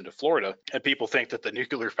that comes into Florida, and people think that the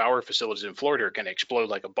nuclear power facilities in Florida are going to explode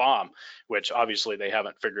like a bomb, which obviously they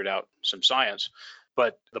haven't figured out some science.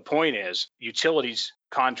 But the point is, utilities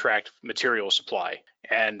contract material supply,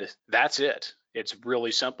 and that's it. It's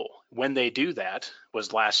really simple. When they do that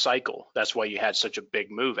was last cycle. That's why you had such a big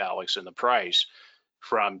move, Alex, in the price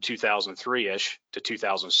from 2003-ish to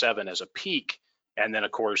 2007 as a peak. And then,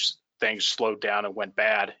 of course, things slowed down and went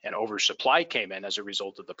bad, and oversupply came in as a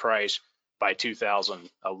result of the price by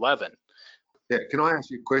 2011. Yeah, can I ask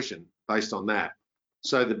you a question based on that?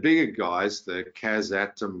 So the bigger guys, the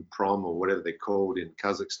Kazatomprom or whatever they're called in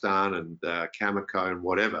Kazakhstan, and Cameco and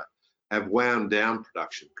whatever, have wound down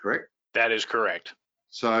production, correct? That is correct.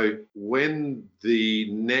 So when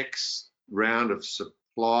the next round of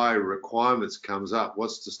supply requirements comes up,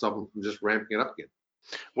 what's to stop them from just ramping it up again?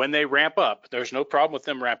 When they ramp up, there's no problem with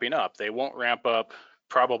them ramping up. They won't ramp up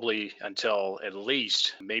probably until at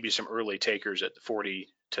least maybe some early takers at the $40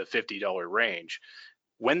 to $50 range.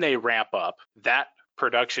 When they ramp up, that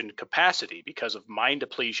production capacity, because of mine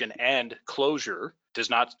depletion and closure, does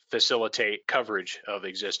not facilitate coverage of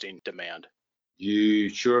existing demand. You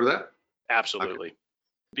sure of that? Absolutely. Okay.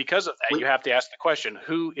 Because of that, you have to ask the question,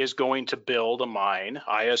 who is going to build a mine,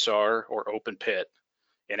 ISR or open pit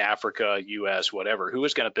in Africa, US, whatever? Who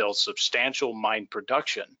is going to build substantial mine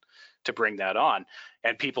production to bring that on?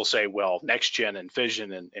 And people say, well, NextGen and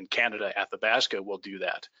Fission in Canada, Athabasca will do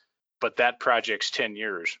that. But that project's 10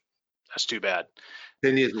 years. That's too bad.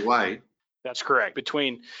 10 years away. That's correct.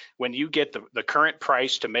 Between when you get the current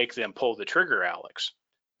price to make them pull the trigger, Alex,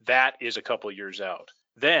 that is a couple years out.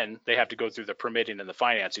 Then they have to go through the permitting and the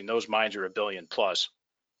financing. Those mines are $1 billion plus.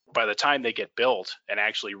 By the time they get built and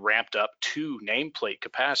actually ramped up to nameplate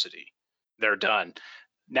capacity, they're done.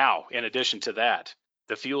 Now, in addition to that,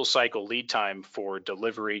 the fuel cycle lead time for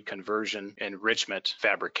delivery, conversion, enrichment,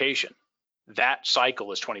 fabrication, that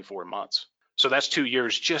cycle is 24 months. So that's 2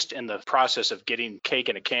 years just in the process of getting cake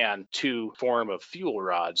in a can to form of fuel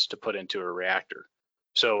rods to put into a reactor.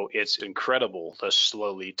 So it's incredible the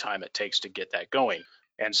slow lead time it takes to get that going.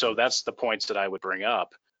 And so that's the points that I would bring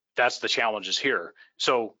up. That's the challenges here.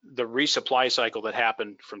 So the resupply cycle that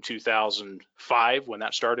happened from 2005 when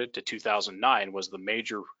that started to 2009 was the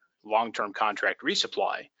major long-term contract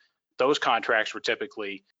resupply. Those contracts were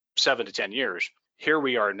typically 7 to 10 years. Here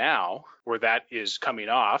we are now where that is coming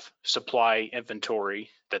off. Supply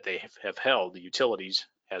inventory that they have held, the utilities,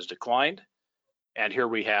 has declined. And here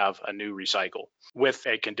we have a new recycle with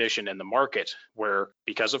a condition in the market where,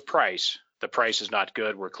 because of price, the price is not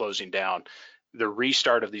good. We're closing down. The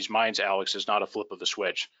restart of these mines, Alex, is not a flip of the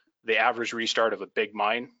switch. The average restart of a big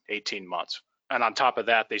mine, 18 months. And on top of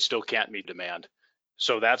that, they still can't meet demand.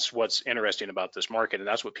 So that's what's interesting about this market, and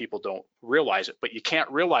that's what people don't realize it. But you can't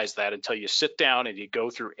realize that until you sit down and you go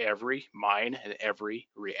through every mine and every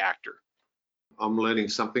reactor. I'm learning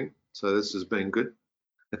something, so this has been good.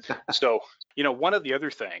 So, one of the other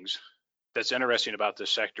things that's interesting about this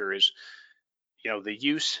sector is, the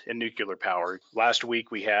use in nuclear power. Last week,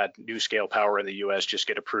 we had NuScale Power in the U.S. just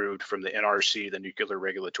get approved from the NRC, the Nuclear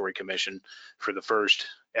Regulatory Commission, for the first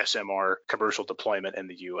SMR commercial deployment in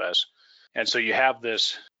the U.S. And so you have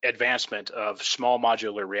this advancement of small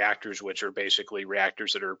modular reactors, which are basically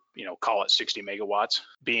reactors that are, call it 60 megawatts,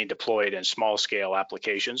 being deployed in small scale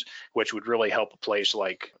applications, which would really help a place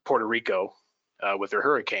like Puerto Rico with their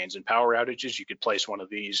hurricanes and power outages. You could place one of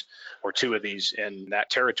these or two of these in that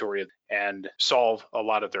territory and solve a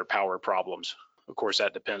lot of their power problems. Of course,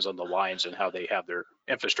 that depends on the lines and how they have their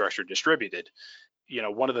infrastructure distributed.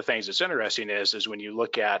 One of the things that's interesting is when you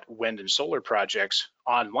look at wind and solar projects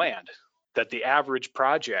on land, that the average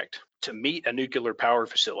project to meet a nuclear power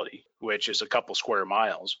facility, which is a couple square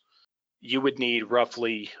miles, you would need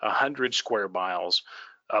roughly 100 square miles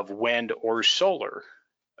of wind or solar,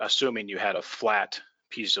 assuming you had a flat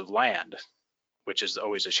piece of land, which is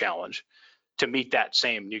always a challenge, to meet that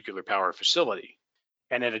same nuclear power facility.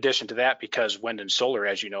 And in addition to that, because wind and solar,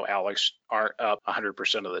 as you know, Alex, aren't up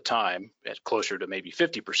 100% of the time, at closer to maybe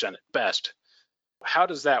 50% at best. How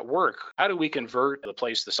does that work? How do we convert a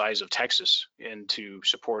place the size of Texas into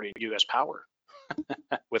supporting U.S. power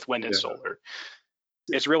with wind and solar?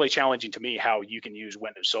 It's really challenging to me how you can use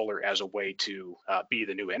wind and solar as a way to be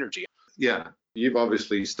the new energy. Yeah, you've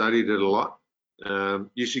obviously studied it a lot.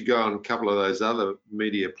 You should go on a couple of those other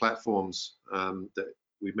media platforms that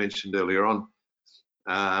we mentioned earlier on.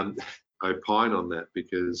 Opine on that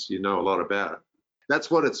because you know a lot about it.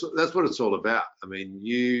 That's what it's all about. I mean,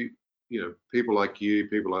 people like you,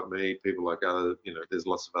 people like me, people like other, there's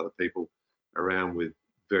lots of other people around with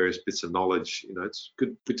various bits of knowledge. It's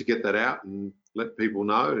good to get that out and let people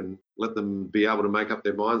know and let them be able to make up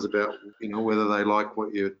their minds about, whether they like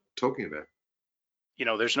what you're talking about.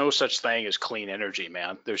 There's no such thing as clean energy,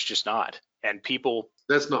 man. There's just not. And people.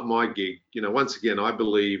 That's not my gig. Once again, I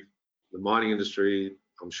believe the mining industry,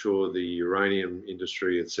 I'm sure the uranium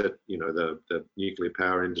industry, etc., the nuclear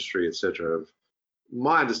power industry, etc.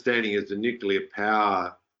 My understanding is the nuclear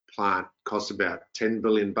power plant costs about $10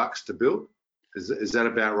 billion to build. Is that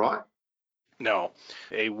about right? No,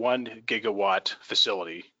 a 1 gigawatt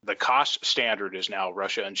facility. The cost standard is now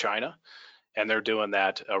Russia and China, and they're doing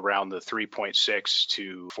that around the $3.6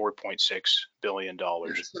 to $4.6 billion.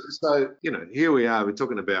 So, here we are, we're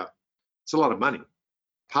talking about, it's a lot of money.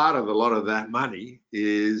 Part of a lot of that money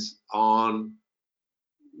is on,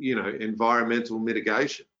 environmental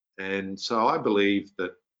mitigation. And so I believe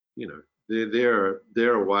that,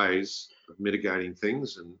 there are ways of mitigating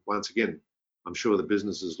things. And once again, I'm sure the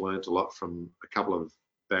business has learnt a lot from a couple of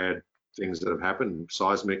bad things that have happened,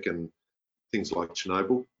 seismic and things like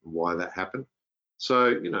Chernobyl, and why that happened.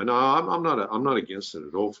 So, no, I'm not against it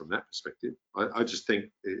at all from that perspective. I just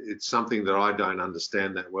think it's something that I don't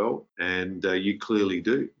understand that well, and you clearly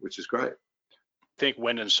do, which is great. I think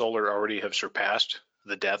wind and solar already have surpassed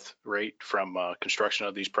the death rate from construction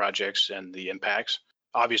of these projects and the impacts.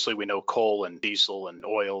 Obviously, we know coal and diesel and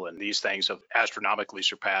oil and these things have astronomically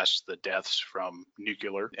surpassed the deaths from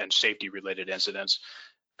nuclear and safety related incidents.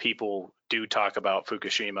 People do talk about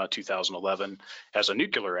Fukushima 2011 as a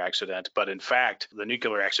nuclear accident, but in fact, the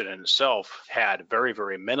nuclear accident itself had very,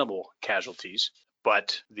 very minimal casualties,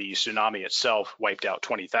 but the tsunami itself wiped out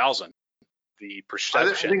 20,000. The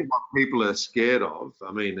perception. I think what people are scared of,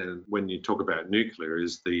 and when you talk about nuclear,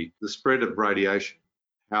 is the spread of radiation,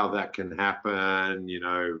 how that can happen,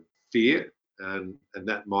 fear, and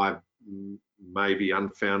that may be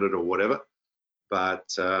unfounded or whatever.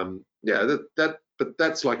 But but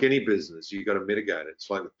that's like any business. You've got to mitigate it.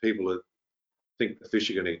 It's like the people that think the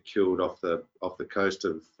fish are going to get killed off the coast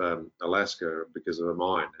of Alaska because of a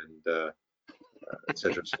mine, and et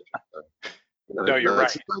cetera, et cetera. No, you're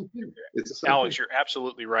right. It's the same Alex, thing. you're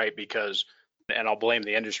absolutely right because, and I'll blame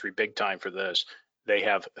the industry big time for this, they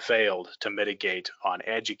have failed to mitigate on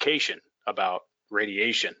education about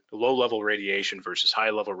radiation, low-level radiation versus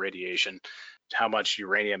high-level radiation, how much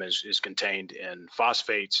uranium is contained in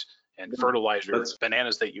phosphates and fertilizer,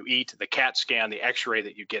 bananas that you eat, the CAT scan, the x-ray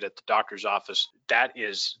that you get at the doctor's office. That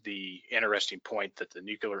is the interesting point that the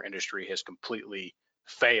nuclear industry has completely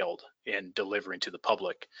failed in delivering to the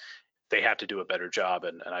public. They have to do a better job,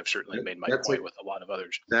 and I've certainly made my point with a lot of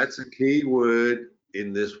others. That's a key word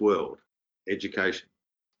in this world, education.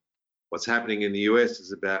 What's happening in the US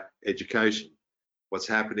is about education. What's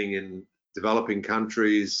happening in developing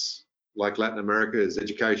countries like Latin America is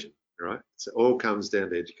education, right? So it all comes down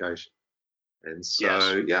to education. And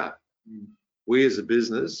so, yes. We as a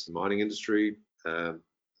business, the mining industry, the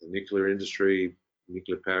nuclear industry,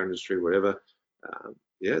 nuclear power industry, whatever,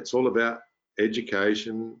 it's all about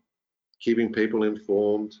education, keeping people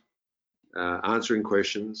informed, answering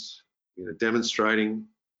questions, demonstrating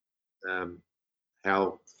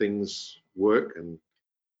how things work. And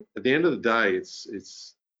at the end of the day,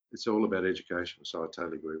 it's all about education. So I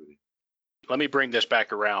totally agree with you. Let me bring this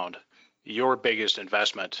back around. Your biggest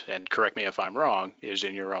investment, and correct me if I'm wrong, is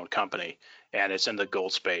in your own company, and it's in the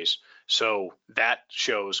gold space. So that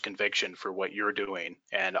shows conviction for what you're doing.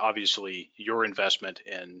 And obviously, your investment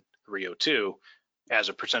in Rio 2 as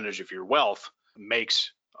a percentage of your wealth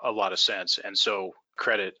makes a lot of sense. And so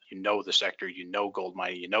credit, the sector, gold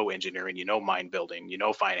mining, engineering, mine building,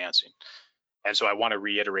 financing. And so I want to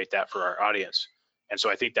reiterate that for our audience. And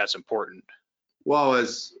so I think that's important. Well,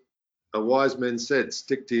 as a wise man said,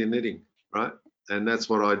 stick to your knitting, right? And that's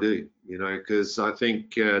what I do, because I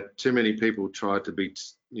think too many people try to be,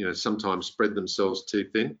 sometimes spread themselves too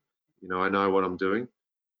thin. I know what I'm doing.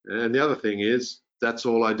 And the other thing is, that's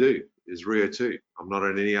all I do is Rio 2. I'm not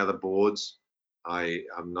on any other boards.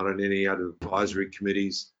 I'm not on any other advisory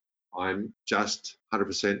committees. I'm just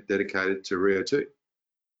 100% dedicated to Rio 2.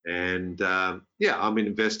 And I'm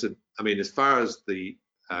invested. As far as the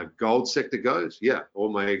gold sector goes, all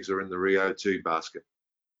my eggs are in the Rio 2 basket.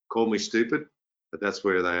 Call me stupid, but that's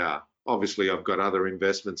where they are. Obviously, I've got other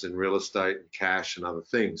investments in real estate and cash and other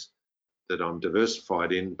things that I'm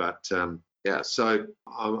diversified in. But so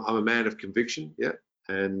I'm a man of conviction,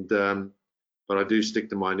 and but I do stick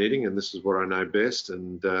to my knitting, and this is what I know best.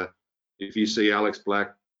 And if you see Alex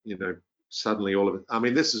Black, suddenly all of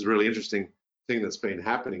it. This is a really interesting thing that's been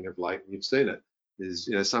happening of late, and you've seen it. Is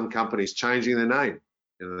some companies changing their name,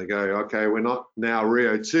 they go, okay, we're not now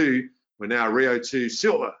Rio 2, we're now Rio 2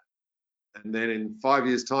 Silver, and then in 5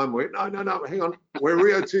 years' time, no, hang on, we're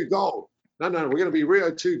Rio 2 Gold. No, we're going to be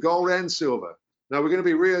Rio 2 Gold and Silver. No, we're going to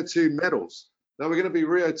be Rio 2 Metals. No, we're going to be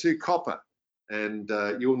Rio 2 Copper. And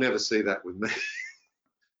you'll never see that with me.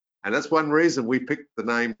 And that's one reason we picked the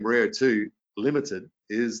name Rio 2 Limited,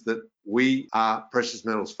 is that we are precious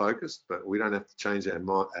metals focused, but we don't have to change our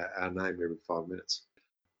name every 5 minutes.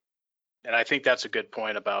 And I think that's a good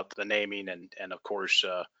point about the naming and of course,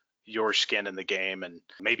 your skin in the game, and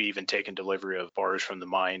maybe even taking delivery of bars from the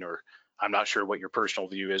mine, or I'm not sure what your personal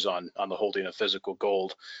view is on the holding of physical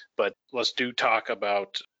gold, but let's talk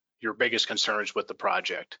about your biggest concerns with the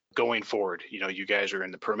project going forward. You guys are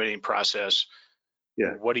in the permitting process.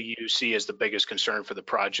 Yeah. What do you see as the biggest concern for the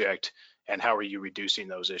project, and how are you reducing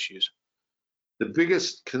those issues? The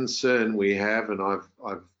biggest concern we have, and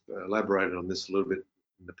I've elaborated on this a little bit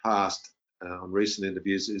in the past on recent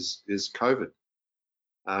interviews, is COVID.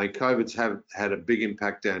 COVID's had a big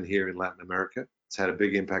impact down here in Latin America. It's had a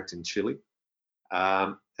big impact in Chile.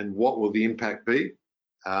 And what will the impact be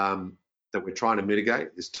that we're trying to mitigate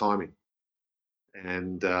is timing.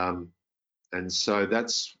 And so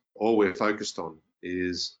that's all we're focused on,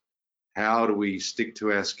 is how do we stick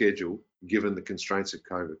to our schedule given the constraints of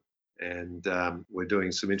COVID? And we're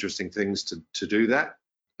doing some interesting things to do that,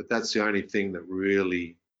 but that's the only thing that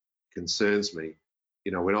really concerns me.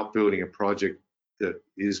 You know, we're not building a project that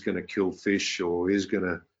is going to kill fish or is going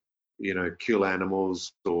to, you know, kill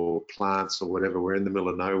animals or plants or whatever. We're in the middle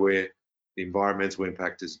of nowhere. The environmental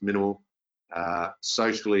impact is minimal.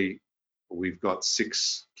 Socially, we've got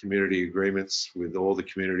 6 community agreements with all the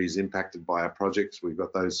communities impacted by our projects. We've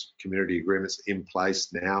got those community agreements in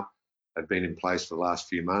place now. They've been in place for the last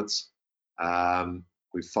few months.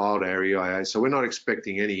 We've filed our EIA, so we're not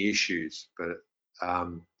expecting any issues, but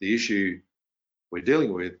the issue we're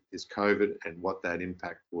dealing with is COVID and what that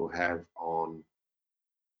impact will have on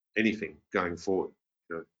anything going forward,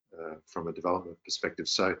 you know, from a development perspective.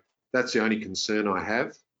 So that's the only concern I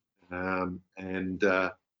have.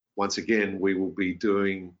 Once again, we will be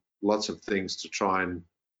doing lots of things to try and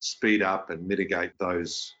speed up and mitigate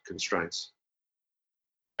those constraints.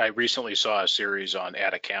 I recently saw a series on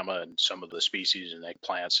Atacama and some of the species and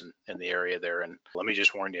plants in the area there. And let me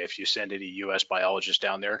just warn you, if you send any U.S. biologists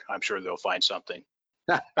down there, I'm sure they'll find something.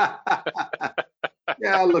 Yeah,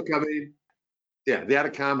 look, I mean, yeah, the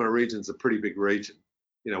Atacama region's a pretty big region.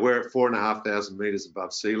 You know, we're at 4,500 meters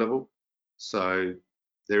above sea level, so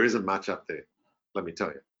there isn't much up there, let me tell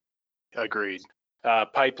you. Agreed.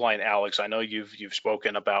 Pipeline, Alex, I know you've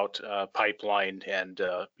spoken about pipeline and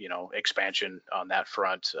you know, expansion on that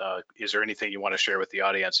front. Is there anything you want to share with the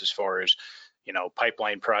audience as far as, you know,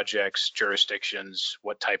 pipeline projects, jurisdictions,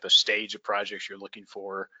 what type of stage of projects you're looking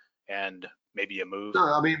for, and maybe a move?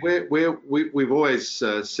 No, I mean, we've always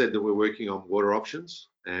said that we're working on water options,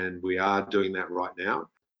 and we are doing that right now.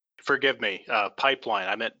 Forgive me, pipeline.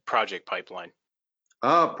 I meant project pipeline.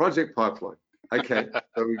 Project pipeline. Okay,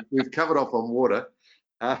 so we've covered off on water.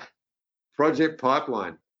 Project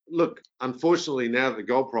pipeline. Look, unfortunately, now that the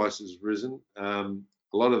gold price has risen, a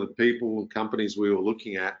lot of the people and companies we were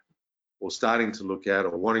looking at or starting to look at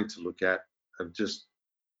or wanting to look at have just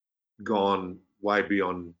gone way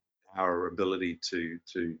beyond our ability to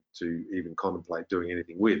even contemplate doing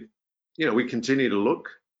anything with. You know, we continue to look,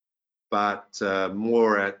 but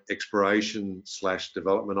more at exploration /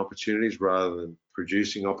 development opportunities rather than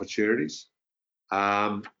producing opportunities.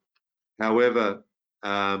 However,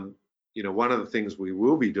 you know, one of the things we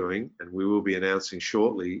will be doing and we will be announcing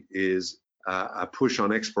shortly is a push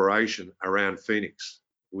on exploration around Phoenix.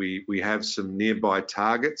 We have some nearby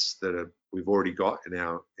targets that we've already got in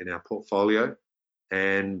our portfolio,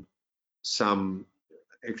 and some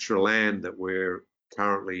extra land that we're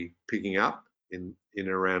currently picking up in and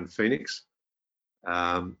around Phoenix,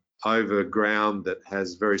 over ground that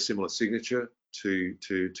has very similar signature to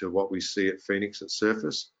what we see at Phoenix at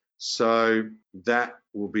surface. So that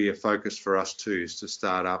will be a focus for us too, is to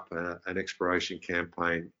start up an exploration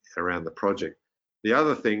campaign around the project. The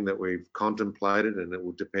other thing that we've contemplated, and it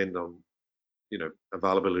will depend on, you know,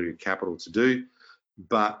 availability of capital to do,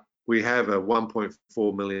 but we have a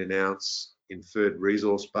 1.4 million ounce inferred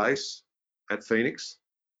resource base at Phoenix.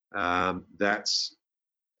 That's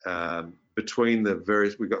between the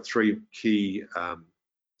various, we've got 3 key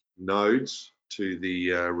nodes to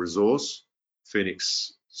the resource: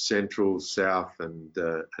 Phoenix Central, South, and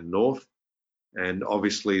North. And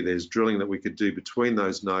obviously there's drilling that we could do between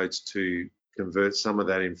those nodes to convert some of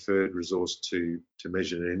that inferred resource to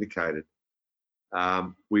measured and indicated.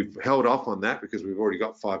 We've held off on that because we've already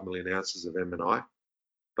got 5 million ounces of M&I,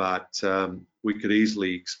 but we could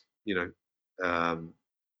easily, you know,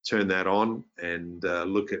 turn that on and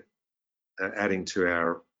look at adding to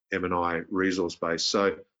our M&I resource base.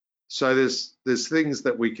 So there's things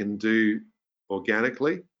that we can do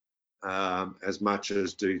organically, as much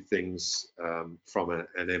as do things from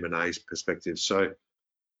an M&A perspective. So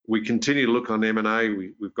we continue to look on M&A.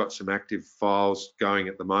 We've got some active files going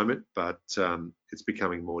at the moment, but it's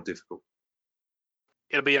becoming more difficult.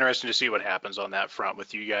 It'll be interesting to see what happens on that front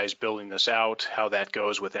with you guys building this out, how that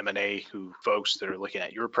goes with M&A, folks that are looking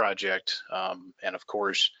at your project. And of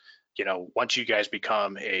course, you know, once you guys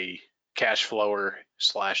become a cash flower /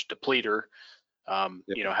 depleter,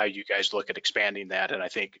 you know, how you guys look at expanding that. And I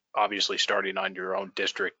think obviously starting on your own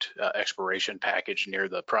district exploration package near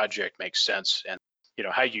the project makes sense. And, you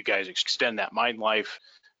know, how you guys extend that mine life,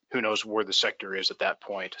 who knows where the sector is at that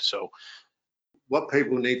point. So what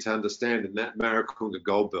people need to understand in that Maricunga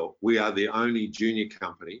Gold Belt, we are the only junior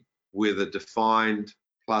company with a defined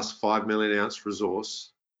plus 5 million ounce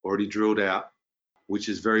resource already drilled out, which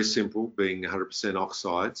is very simple, being 100%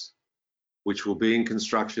 oxides, which will be in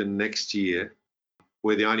construction next year.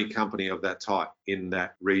 We're the only company of that type in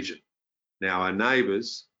that region. Now, our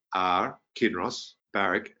neighbours are Kinross,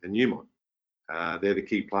 Barrick and Newmont. They're the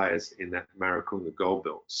key players in that Maricunga gold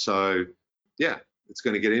belt. So, yeah, it's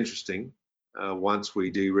going to get interesting once we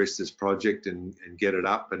de-risk this project and get it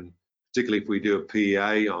up, and particularly if we do a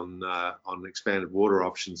PEA on expanded water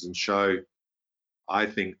options and show, I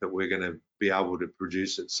think that we're going to be able to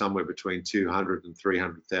produce it somewhere between 200 and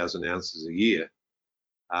 300,000 ounces a year.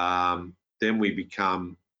 Then we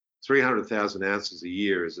become 300,000 ounces a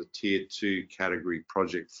year as a tier 2 category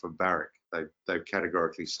project for Barrick. They've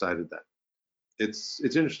categorically stated that. It's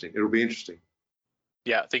interesting. It'll be interesting.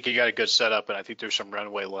 Yeah, I think you got a good setup, and I think there's some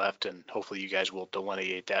runway left, and hopefully you guys will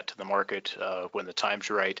delineate that to the market when the time's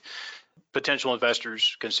right. Potential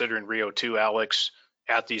investors considering Rio 2, Alex,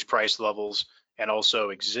 at these price levels, and also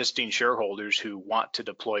existing shareholders who want to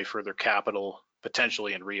deploy further capital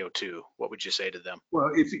potentially in Rio 2, what would you say to them? Well,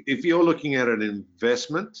 if you're looking at an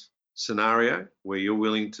investment scenario where you're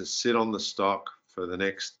willing to sit on the stock for the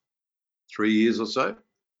next 3 years or so,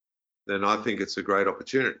 then I think it's a great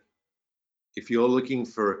opportunity. If you're looking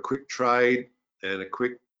for a quick trade and a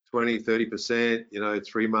quick 20, 30%,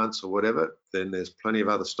 3 months or whatever, then there's plenty of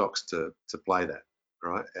other stocks to play that,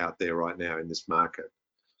 right, out there right now in this market.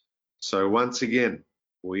 So once again,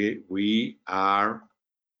 we are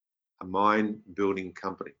a mine building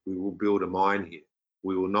company. We will build a mine here.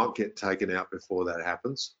 We will not get taken out before that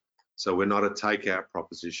happens. So we're not a takeout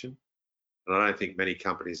proposition. And I don't think many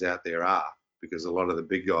companies out there are, because a lot of the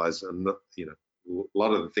big guys are not, a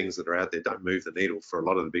lot of the things that are out there don't move the needle for a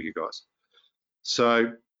lot of the bigger guys.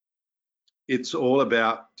 So it's all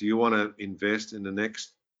about, do you want to invest in the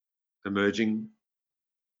next emerging,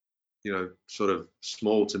 sort of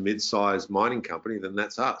small to mid-sized mining company? Then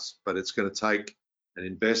that's us. But it's going to take an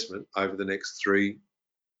investment over the next 3+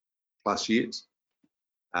 years.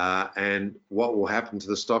 And what will happen to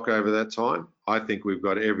the stock over that time? I think we've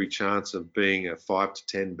got every chance of being a 5 to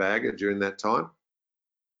 10 bagger during that time.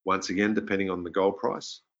 Once again, depending on the gold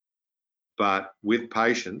price. But with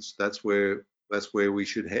patience, that's where we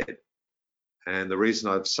should head. And the reason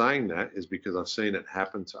I'm saying that is because I've seen it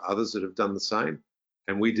happen to others that have done the same.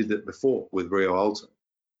 And we did it before with Rio Alto.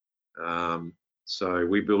 So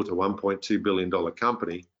we built a $1.2 billion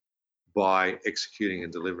company by executing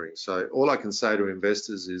and delivering. So all I can say to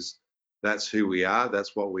investors is that's who we are,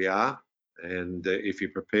 that's what we are. And if you're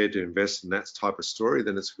prepared to invest in that type of story,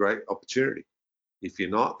 then it's a great opportunity. If you're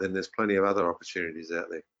not, then there's plenty of other opportunities out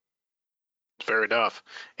there. Fair enough.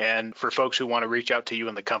 And for folks who want to reach out to you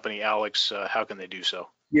and the company, Alex, how can they do so?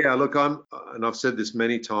 Yeah, look, and I've said this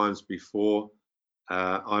many times before,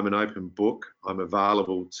 I'm an open book. I'm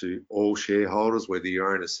available to all shareholders, whether you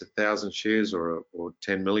own 1,000 shares or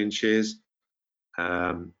 10 million shares.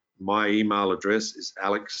 My email address is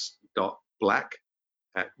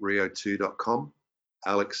alex.black@rio2.com,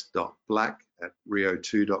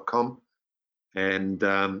 alex.black@rio2.com. And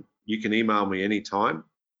you can email me anytime.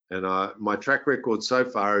 And my track record so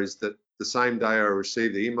far is that the same day I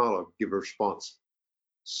receive the email, I'll give a response.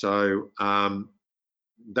 So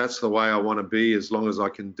that's the way I want to be as long as I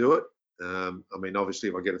can do it. I mean, obviously,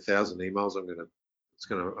 if I get 1,000 emails, I'm going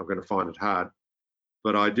to find it hard.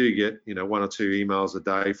 But I do get 1 or 2 emails a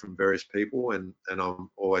day from various people, and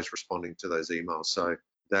I'm always responding to those emails. So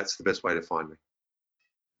that's the best way to find me.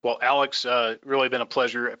 Well, Alex, really been a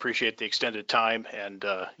pleasure. Appreciate the extended time, and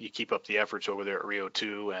you keep up the efforts over there at Rio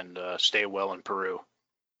 2, and stay well in Peru.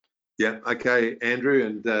 Yeah, okay, Andrew,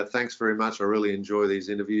 and thanks very much. I really enjoy these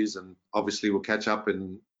interviews, and obviously we'll catch up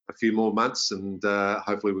in a few more months, and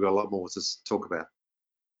hopefully we've got a lot more to talk about.